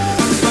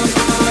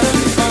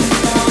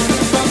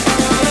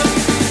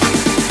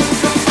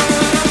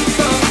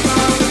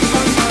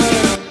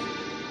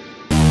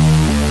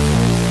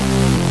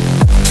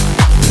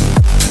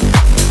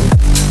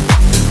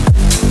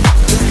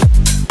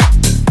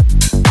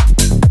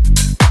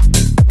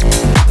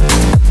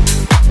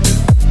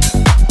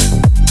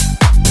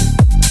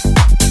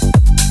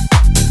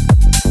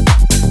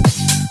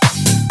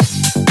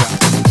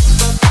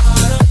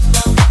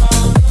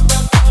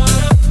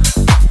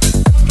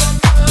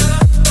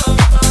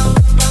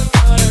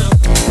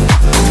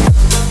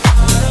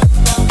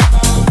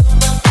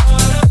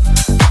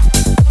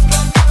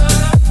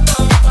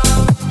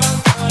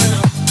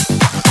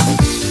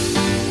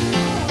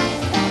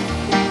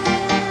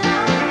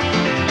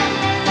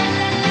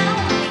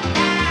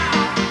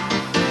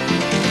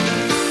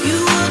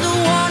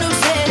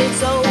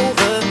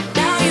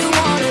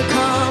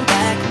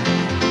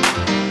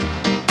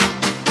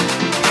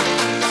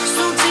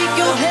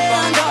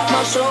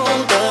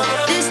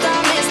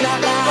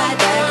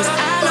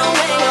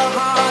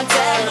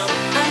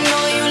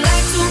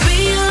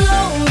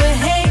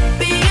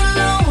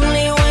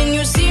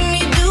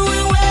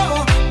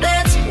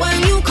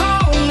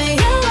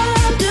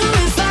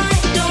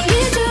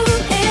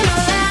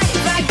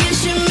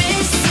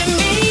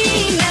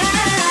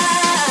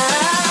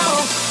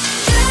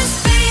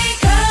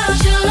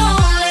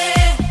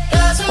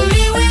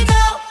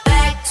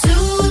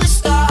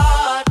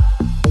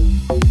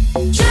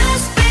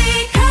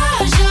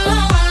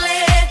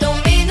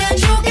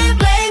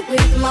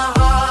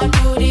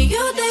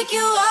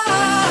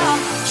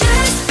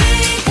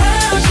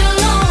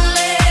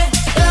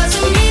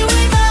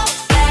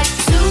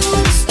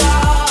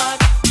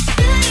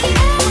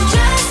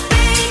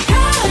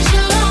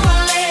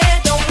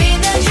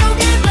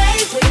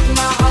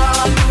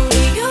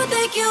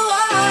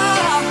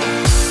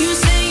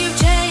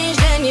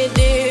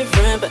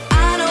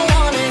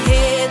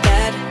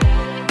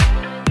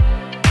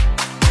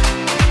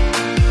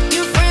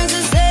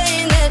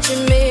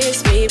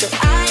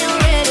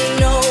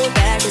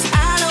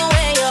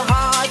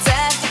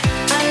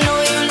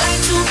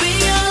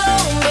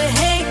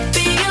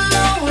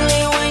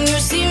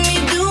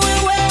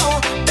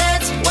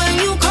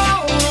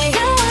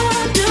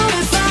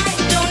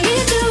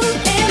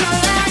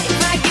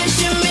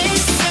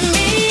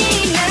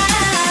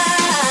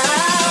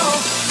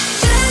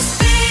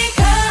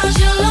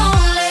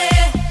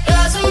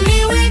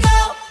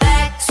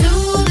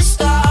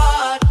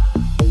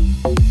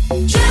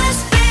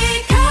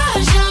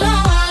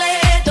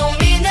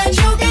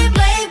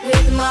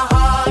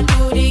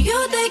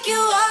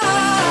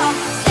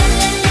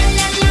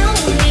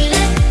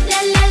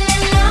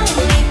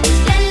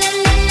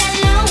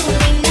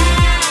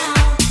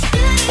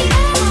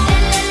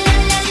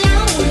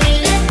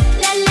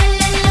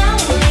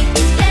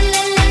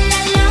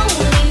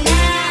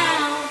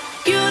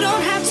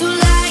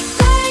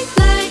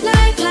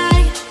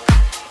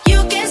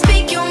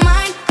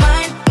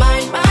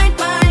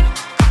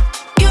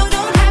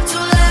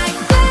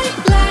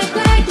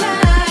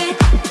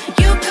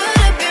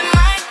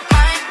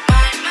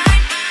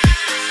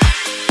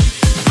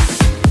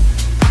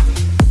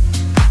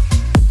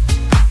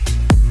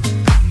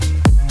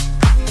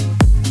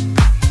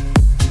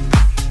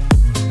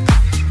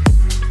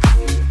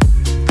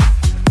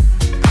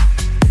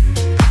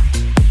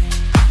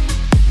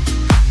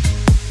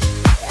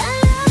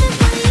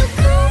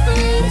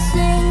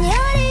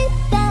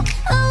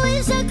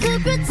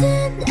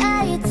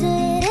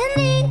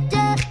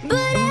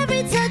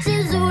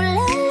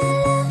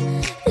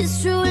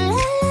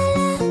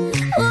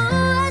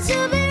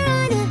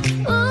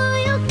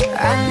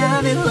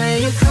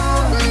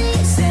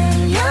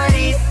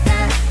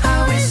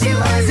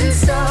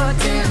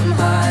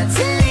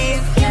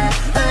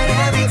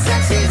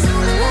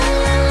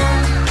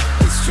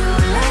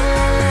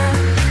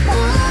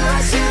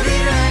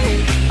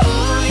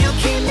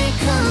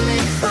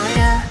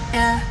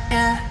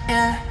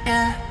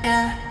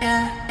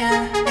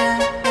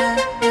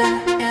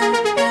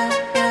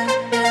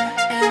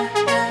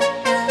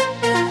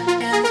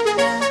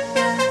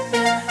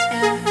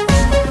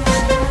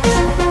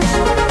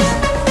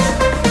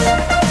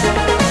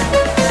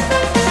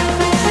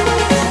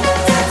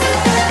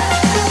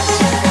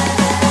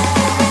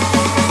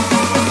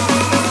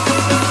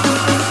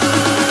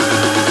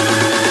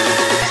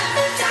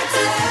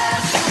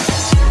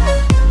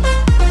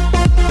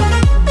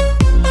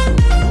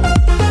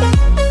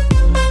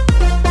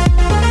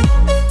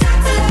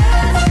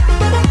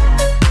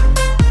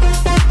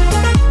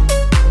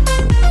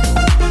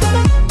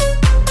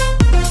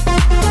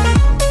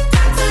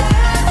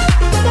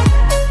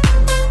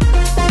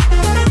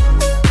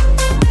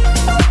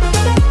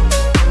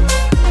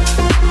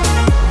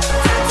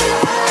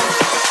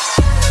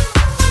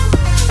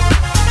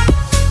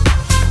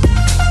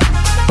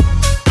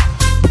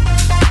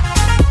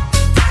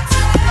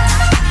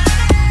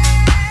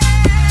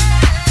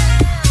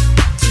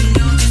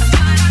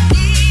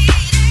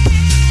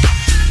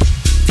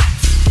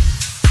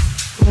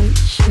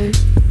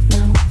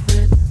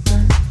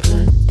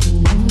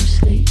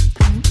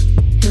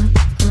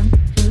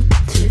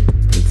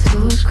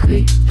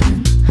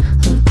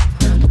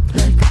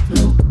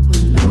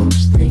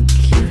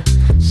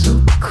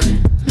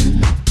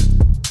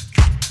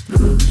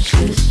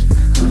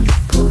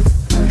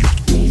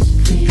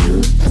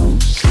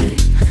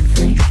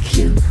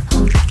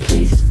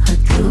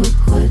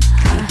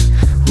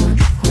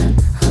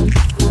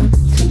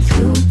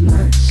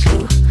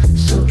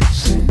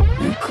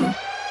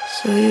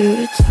 So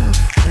you're a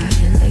tough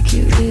guy, like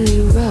you really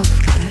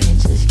rough guy.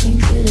 Just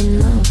can't get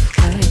enough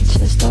guy,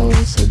 just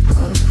always a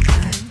puff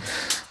guy.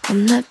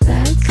 I'm that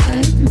bad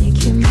type,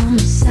 make your mama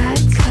sad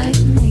type,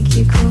 make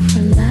your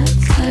girlfriend that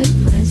type,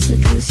 might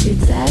seduce your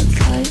dad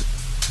type.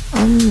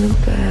 I'm the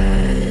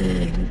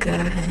bad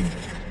guy.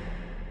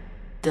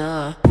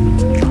 Duh.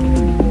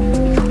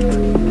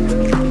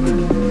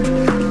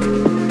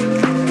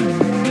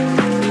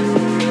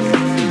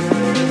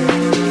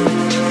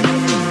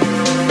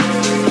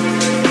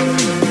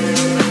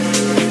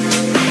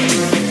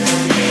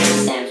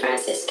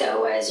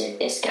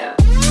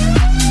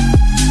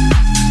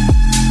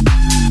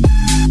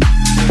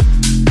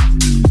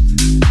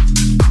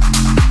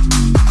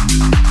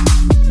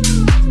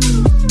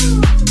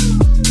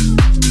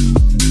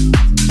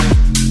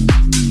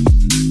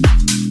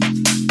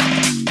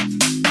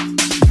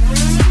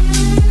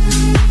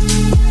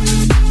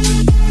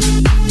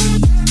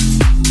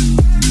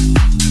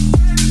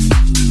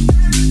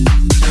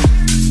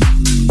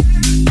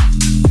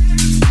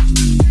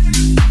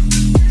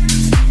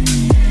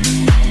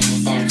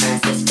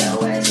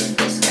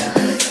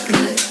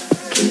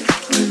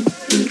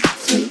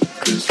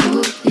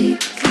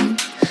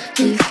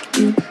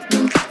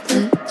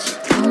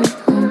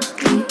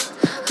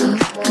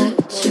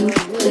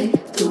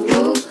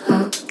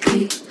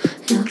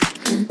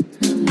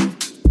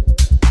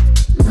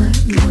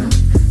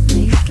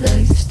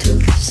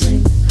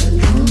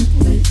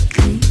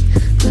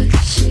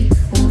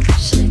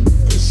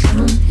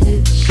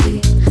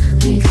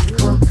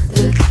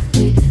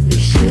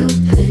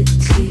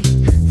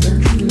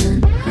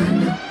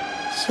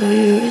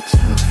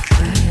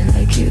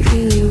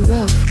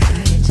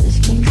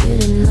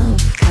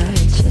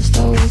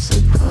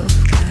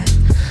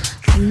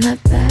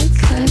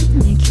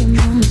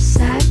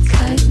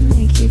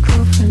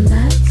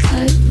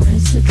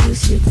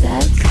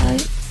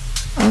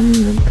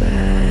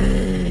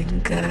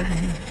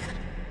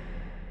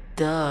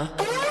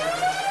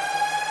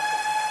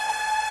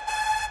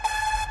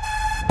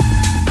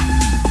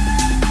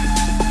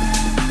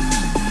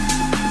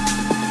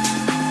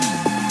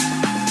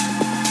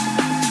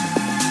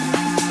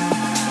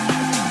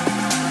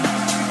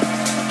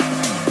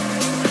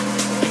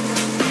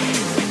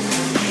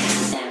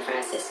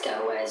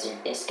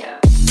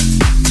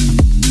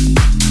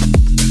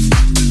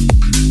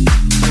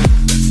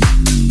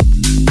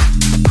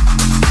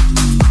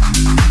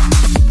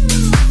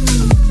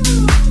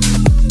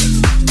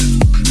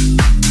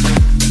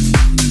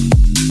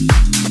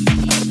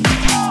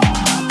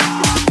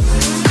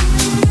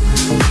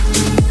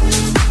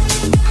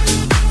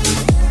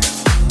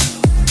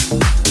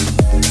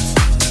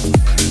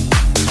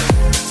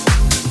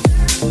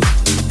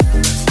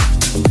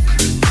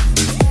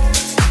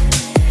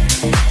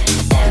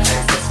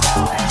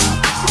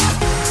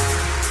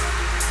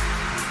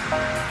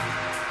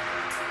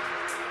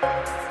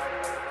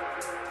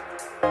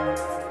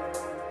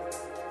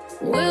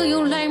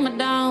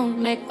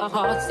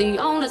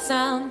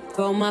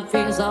 My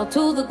fears all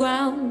to the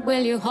ground.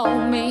 Will you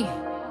hold me?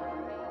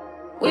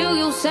 Will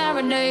you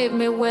serenade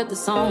me with the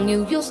song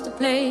you used to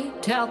play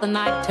till the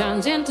night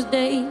turns into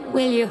day?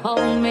 Will you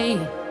hold me?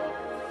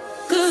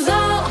 'Cause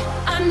all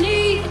I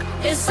need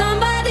is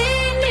somebody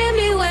near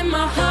me when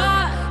my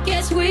heart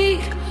gets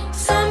weak.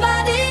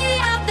 Somebody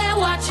out there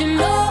watching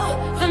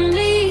over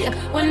me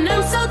when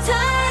I'm so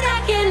tired I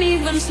can't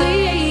even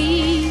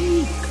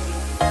sleep.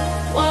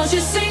 Won't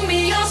you sing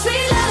me your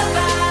sweet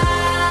lullaby?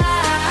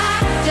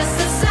 Just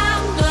the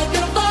sound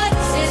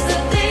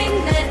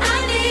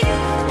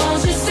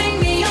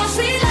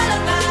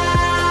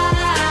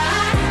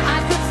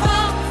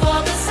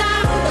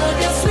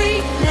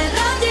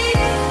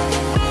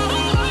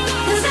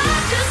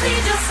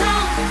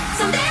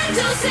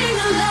sing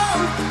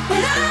alone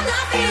when I'm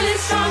not feeling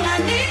strong. I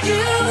need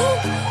you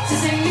to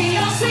sing me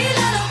your sweet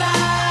lullaby.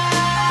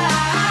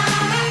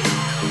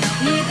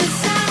 Need the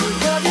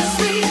sound of your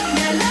sweet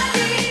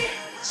melody.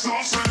 So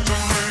sing to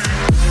me.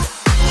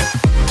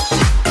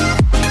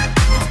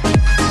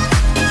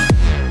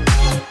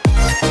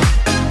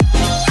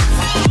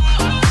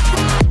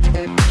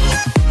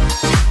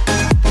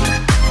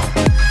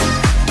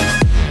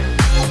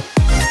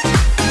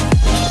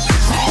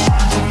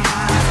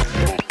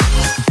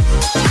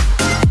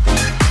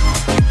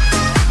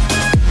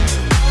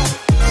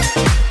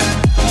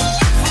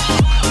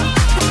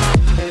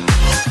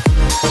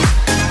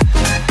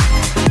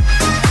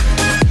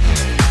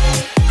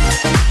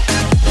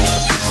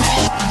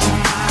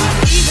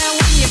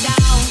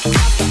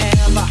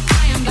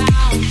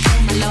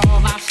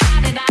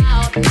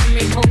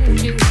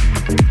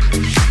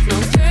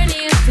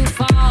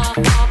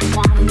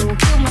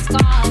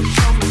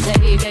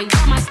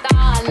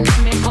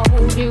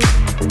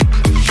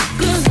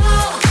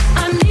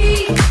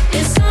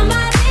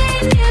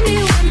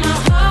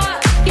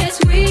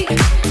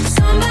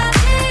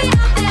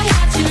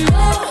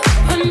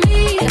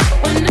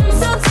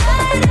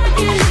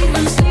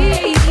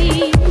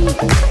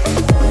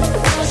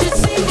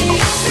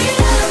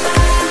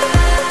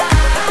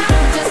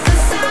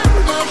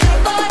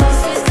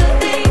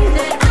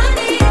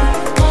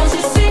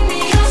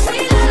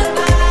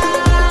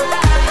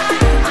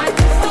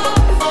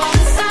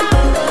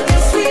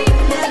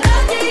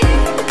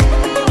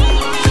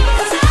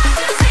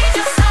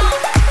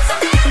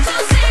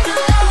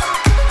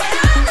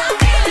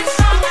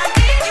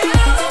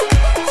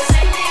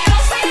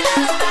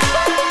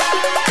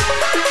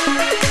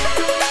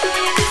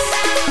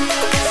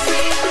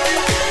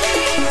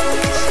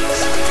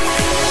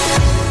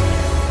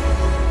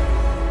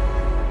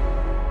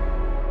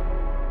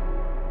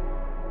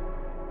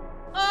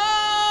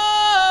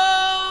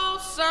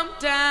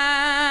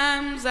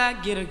 I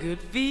get a good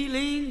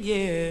feeling,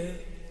 yeah.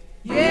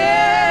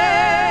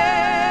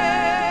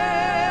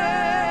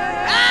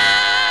 I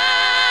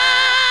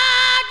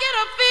get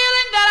a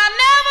feeling that I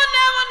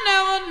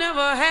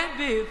never had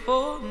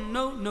before.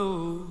 No.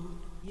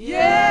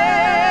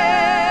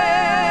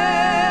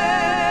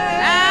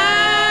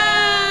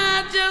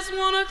 I just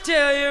wanna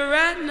tell you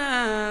right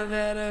now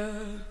that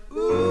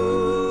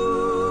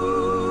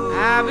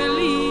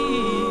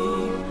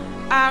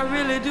I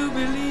really do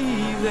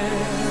believe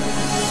that.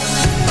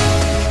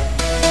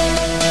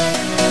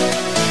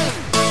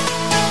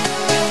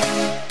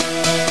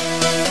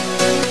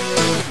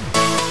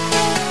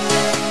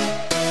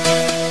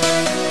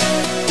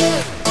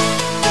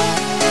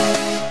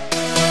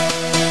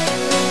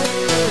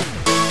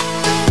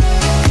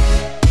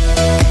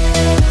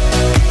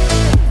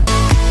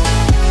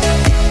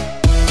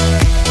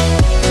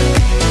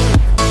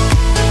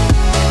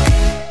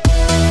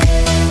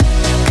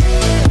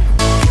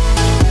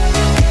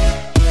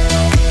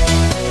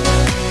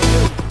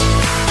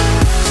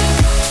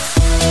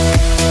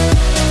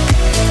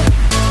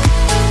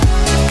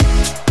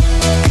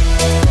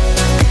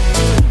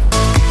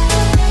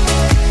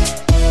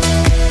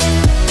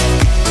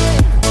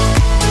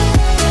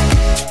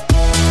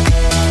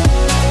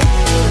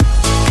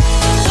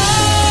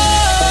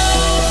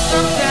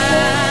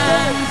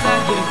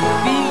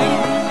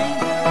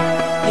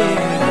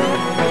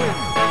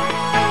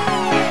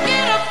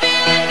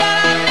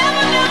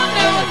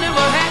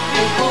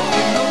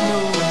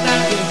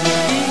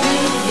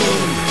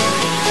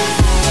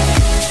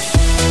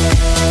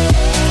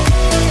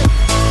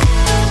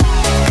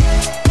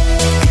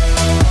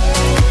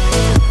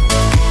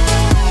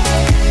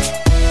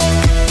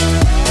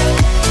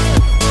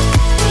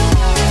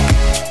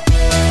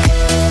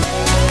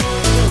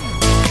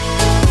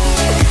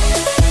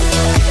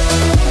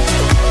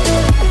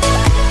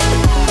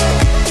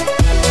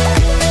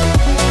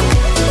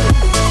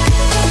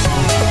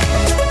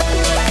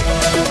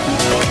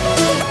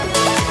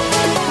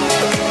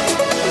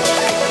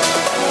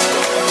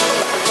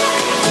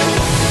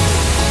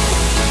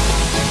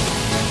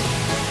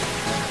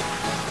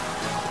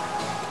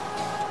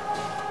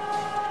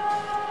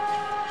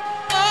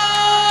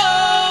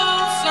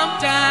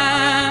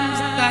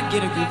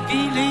 Get a good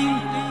feeling,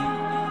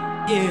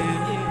 yeah.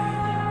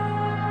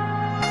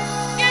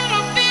 Get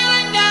a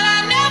feeling that I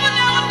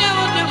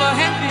never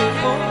had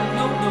before.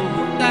 No.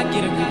 I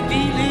get a good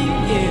feeling,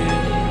 yeah.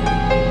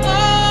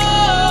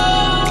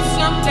 Oh,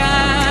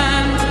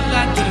 sometimes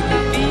I get a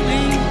good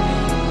feeling,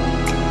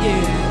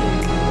 yeah.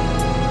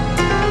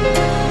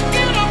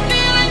 Get a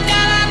feeling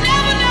that I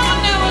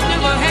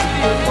never had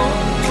before.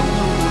 No.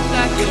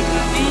 I get a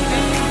good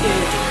feeling,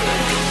 yeah.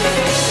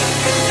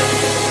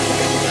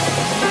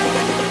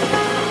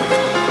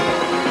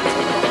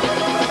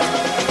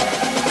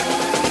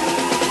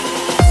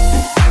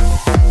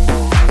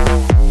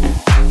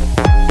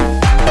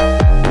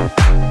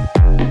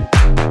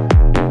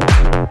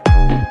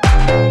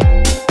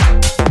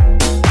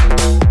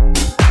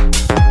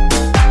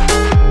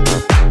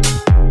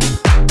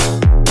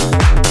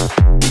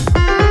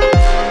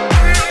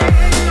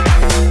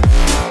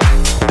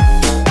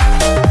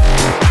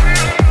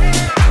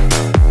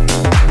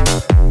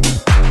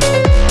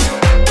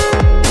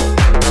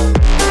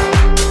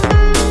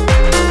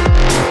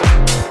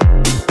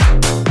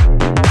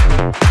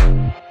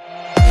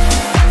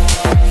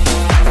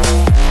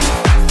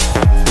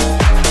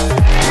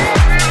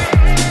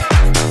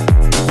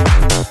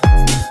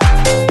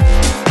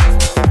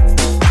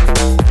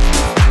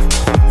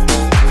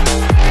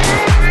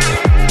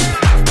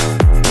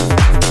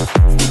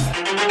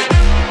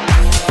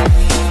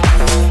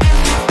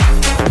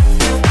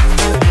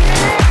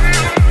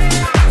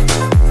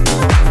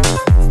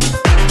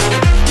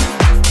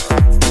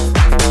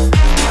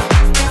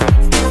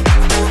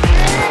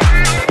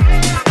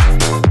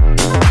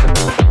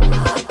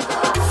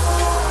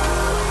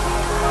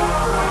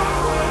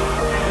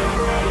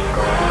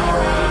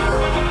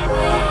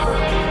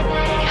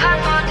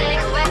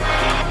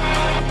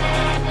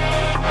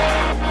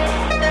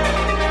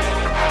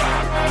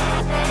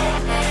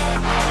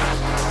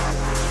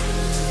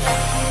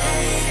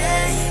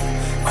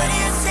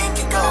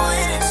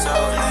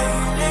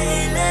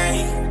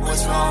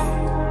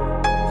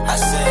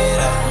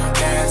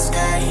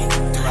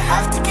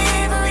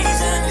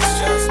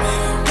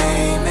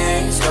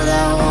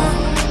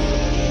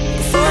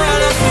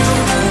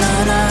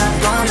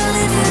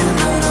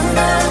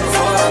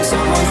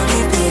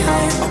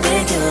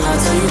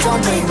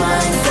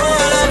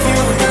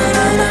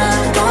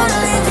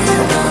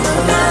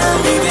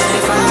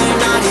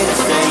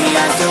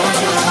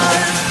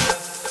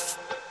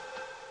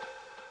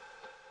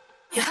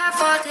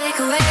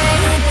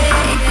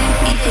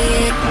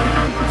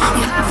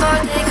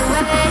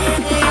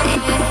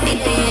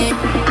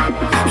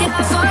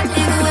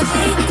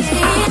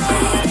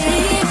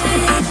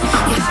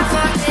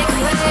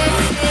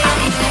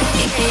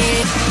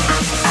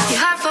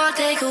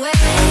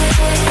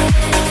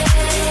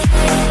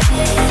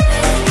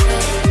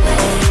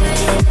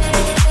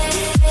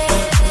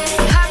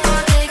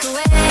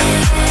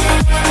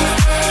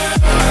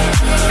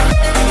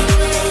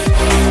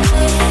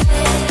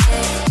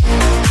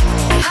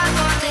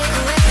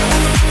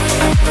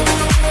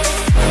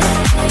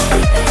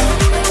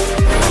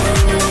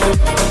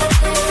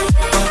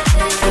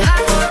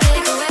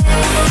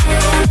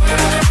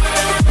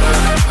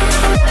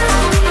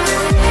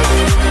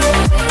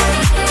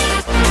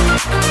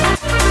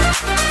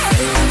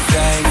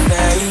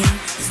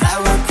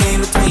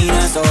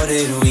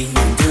 did we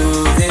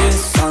do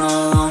this on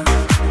our own?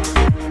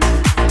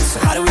 So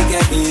how do we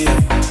get here?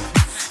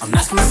 I'm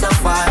asking myself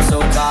why I'm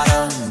so caught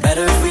up.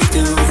 Better if we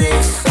do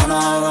this on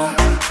our own.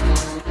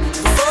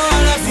 Before I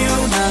love you,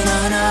 na na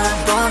na,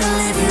 gonna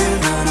leave you,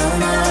 na na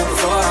na.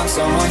 Before I'm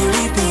someone you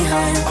leave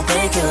behind, I'll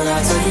break your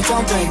heart so you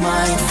don't break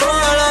mine. Before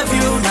I love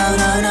you, na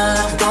na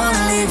na,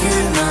 gonna leave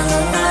you, na na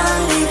na.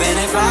 Even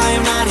if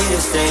I'm not here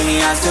to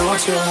stay, I still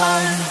want your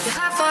heart. Your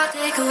heart for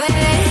takeaway.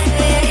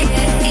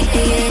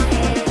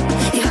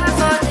 Your heart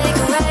for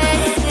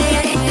takeaway.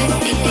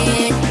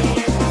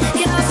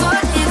 Your heart for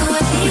takeaway.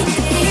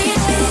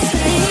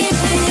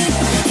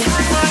 Your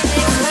heart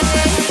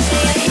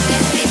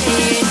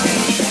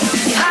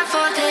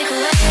for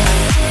takeaway.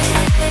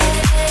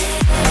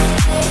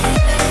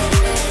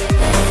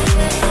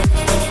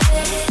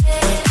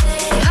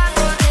 Your heart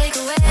for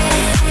takeaway.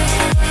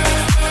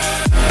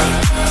 Let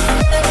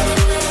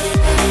the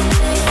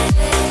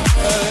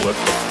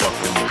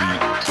fucking beat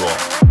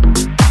drop.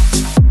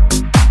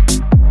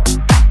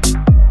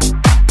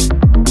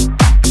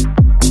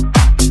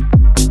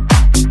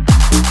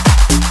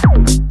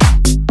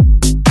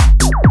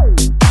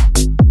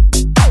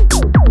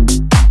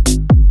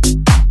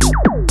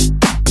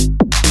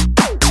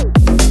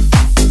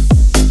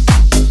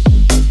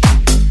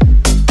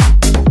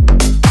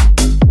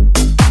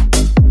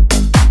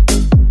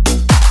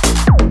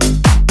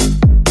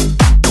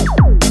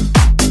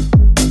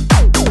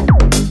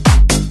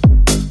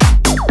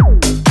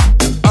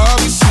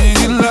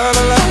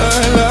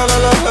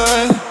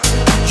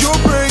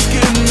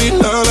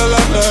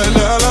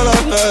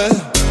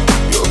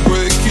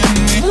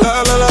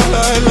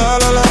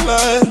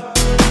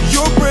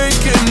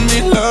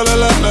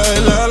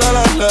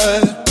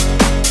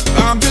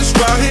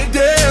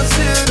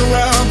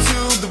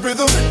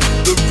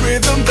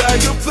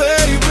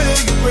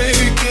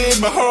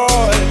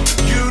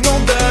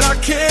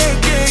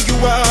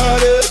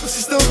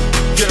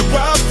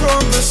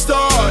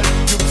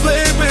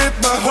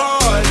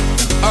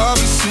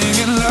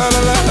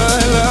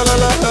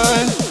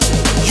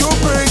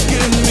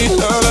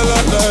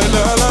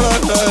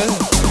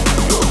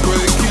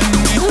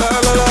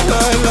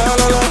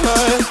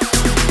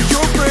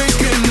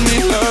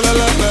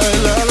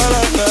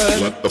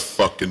 Let the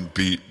fucking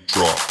beat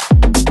drop.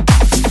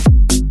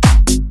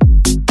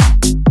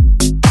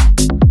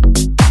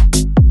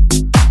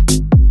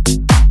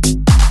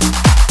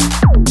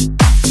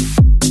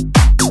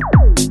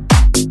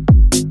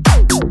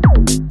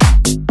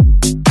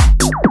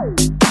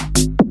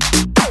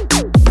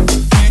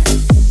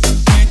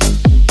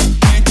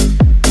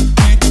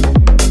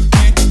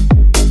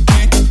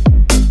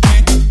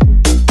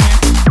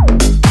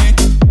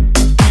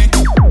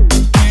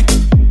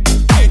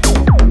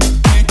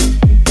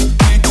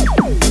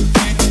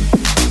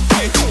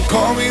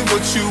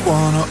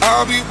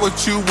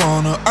 What you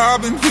wanna,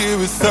 I've been here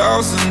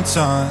 1,000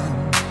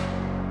 times.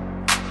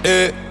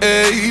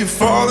 Hey,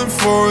 falling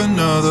for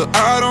another,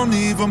 I don't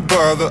even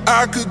bother.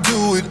 I could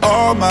do it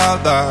all my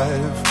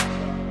life.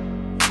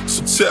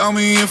 So tell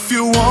me if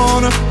you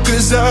wanna,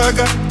 cause I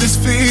got this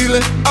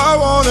feeling. I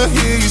wanna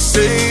hear you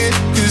say it,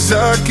 cause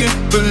I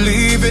can't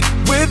believe it.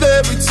 With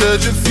every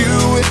touch of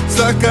you, it's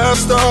like I've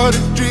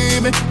started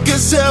dreaming.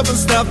 Cause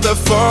heaven's not that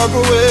far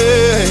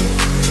away.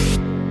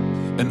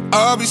 And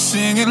I'll be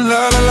singing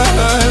la la la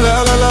la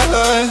la la la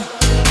la.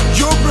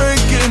 You're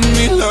breaking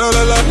me la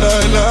la la la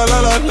la la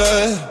la la.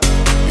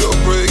 You're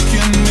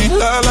breaking me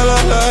la la la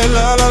la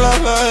la la la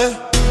la.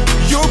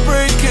 You're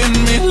breaking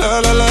me la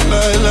la la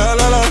la la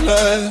la la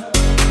la.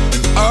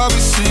 And I'll be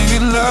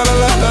singing la la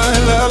la la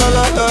la la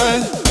la la.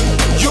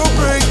 You're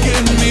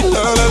breaking me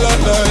la la la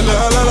la la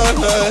la la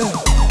la.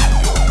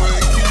 You're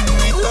breaking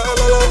me la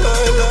la la la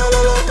la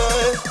la la la.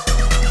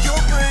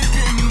 You're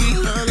breaking me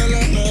la la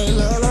la la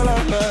la la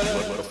la.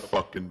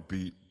 Fucking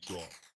beat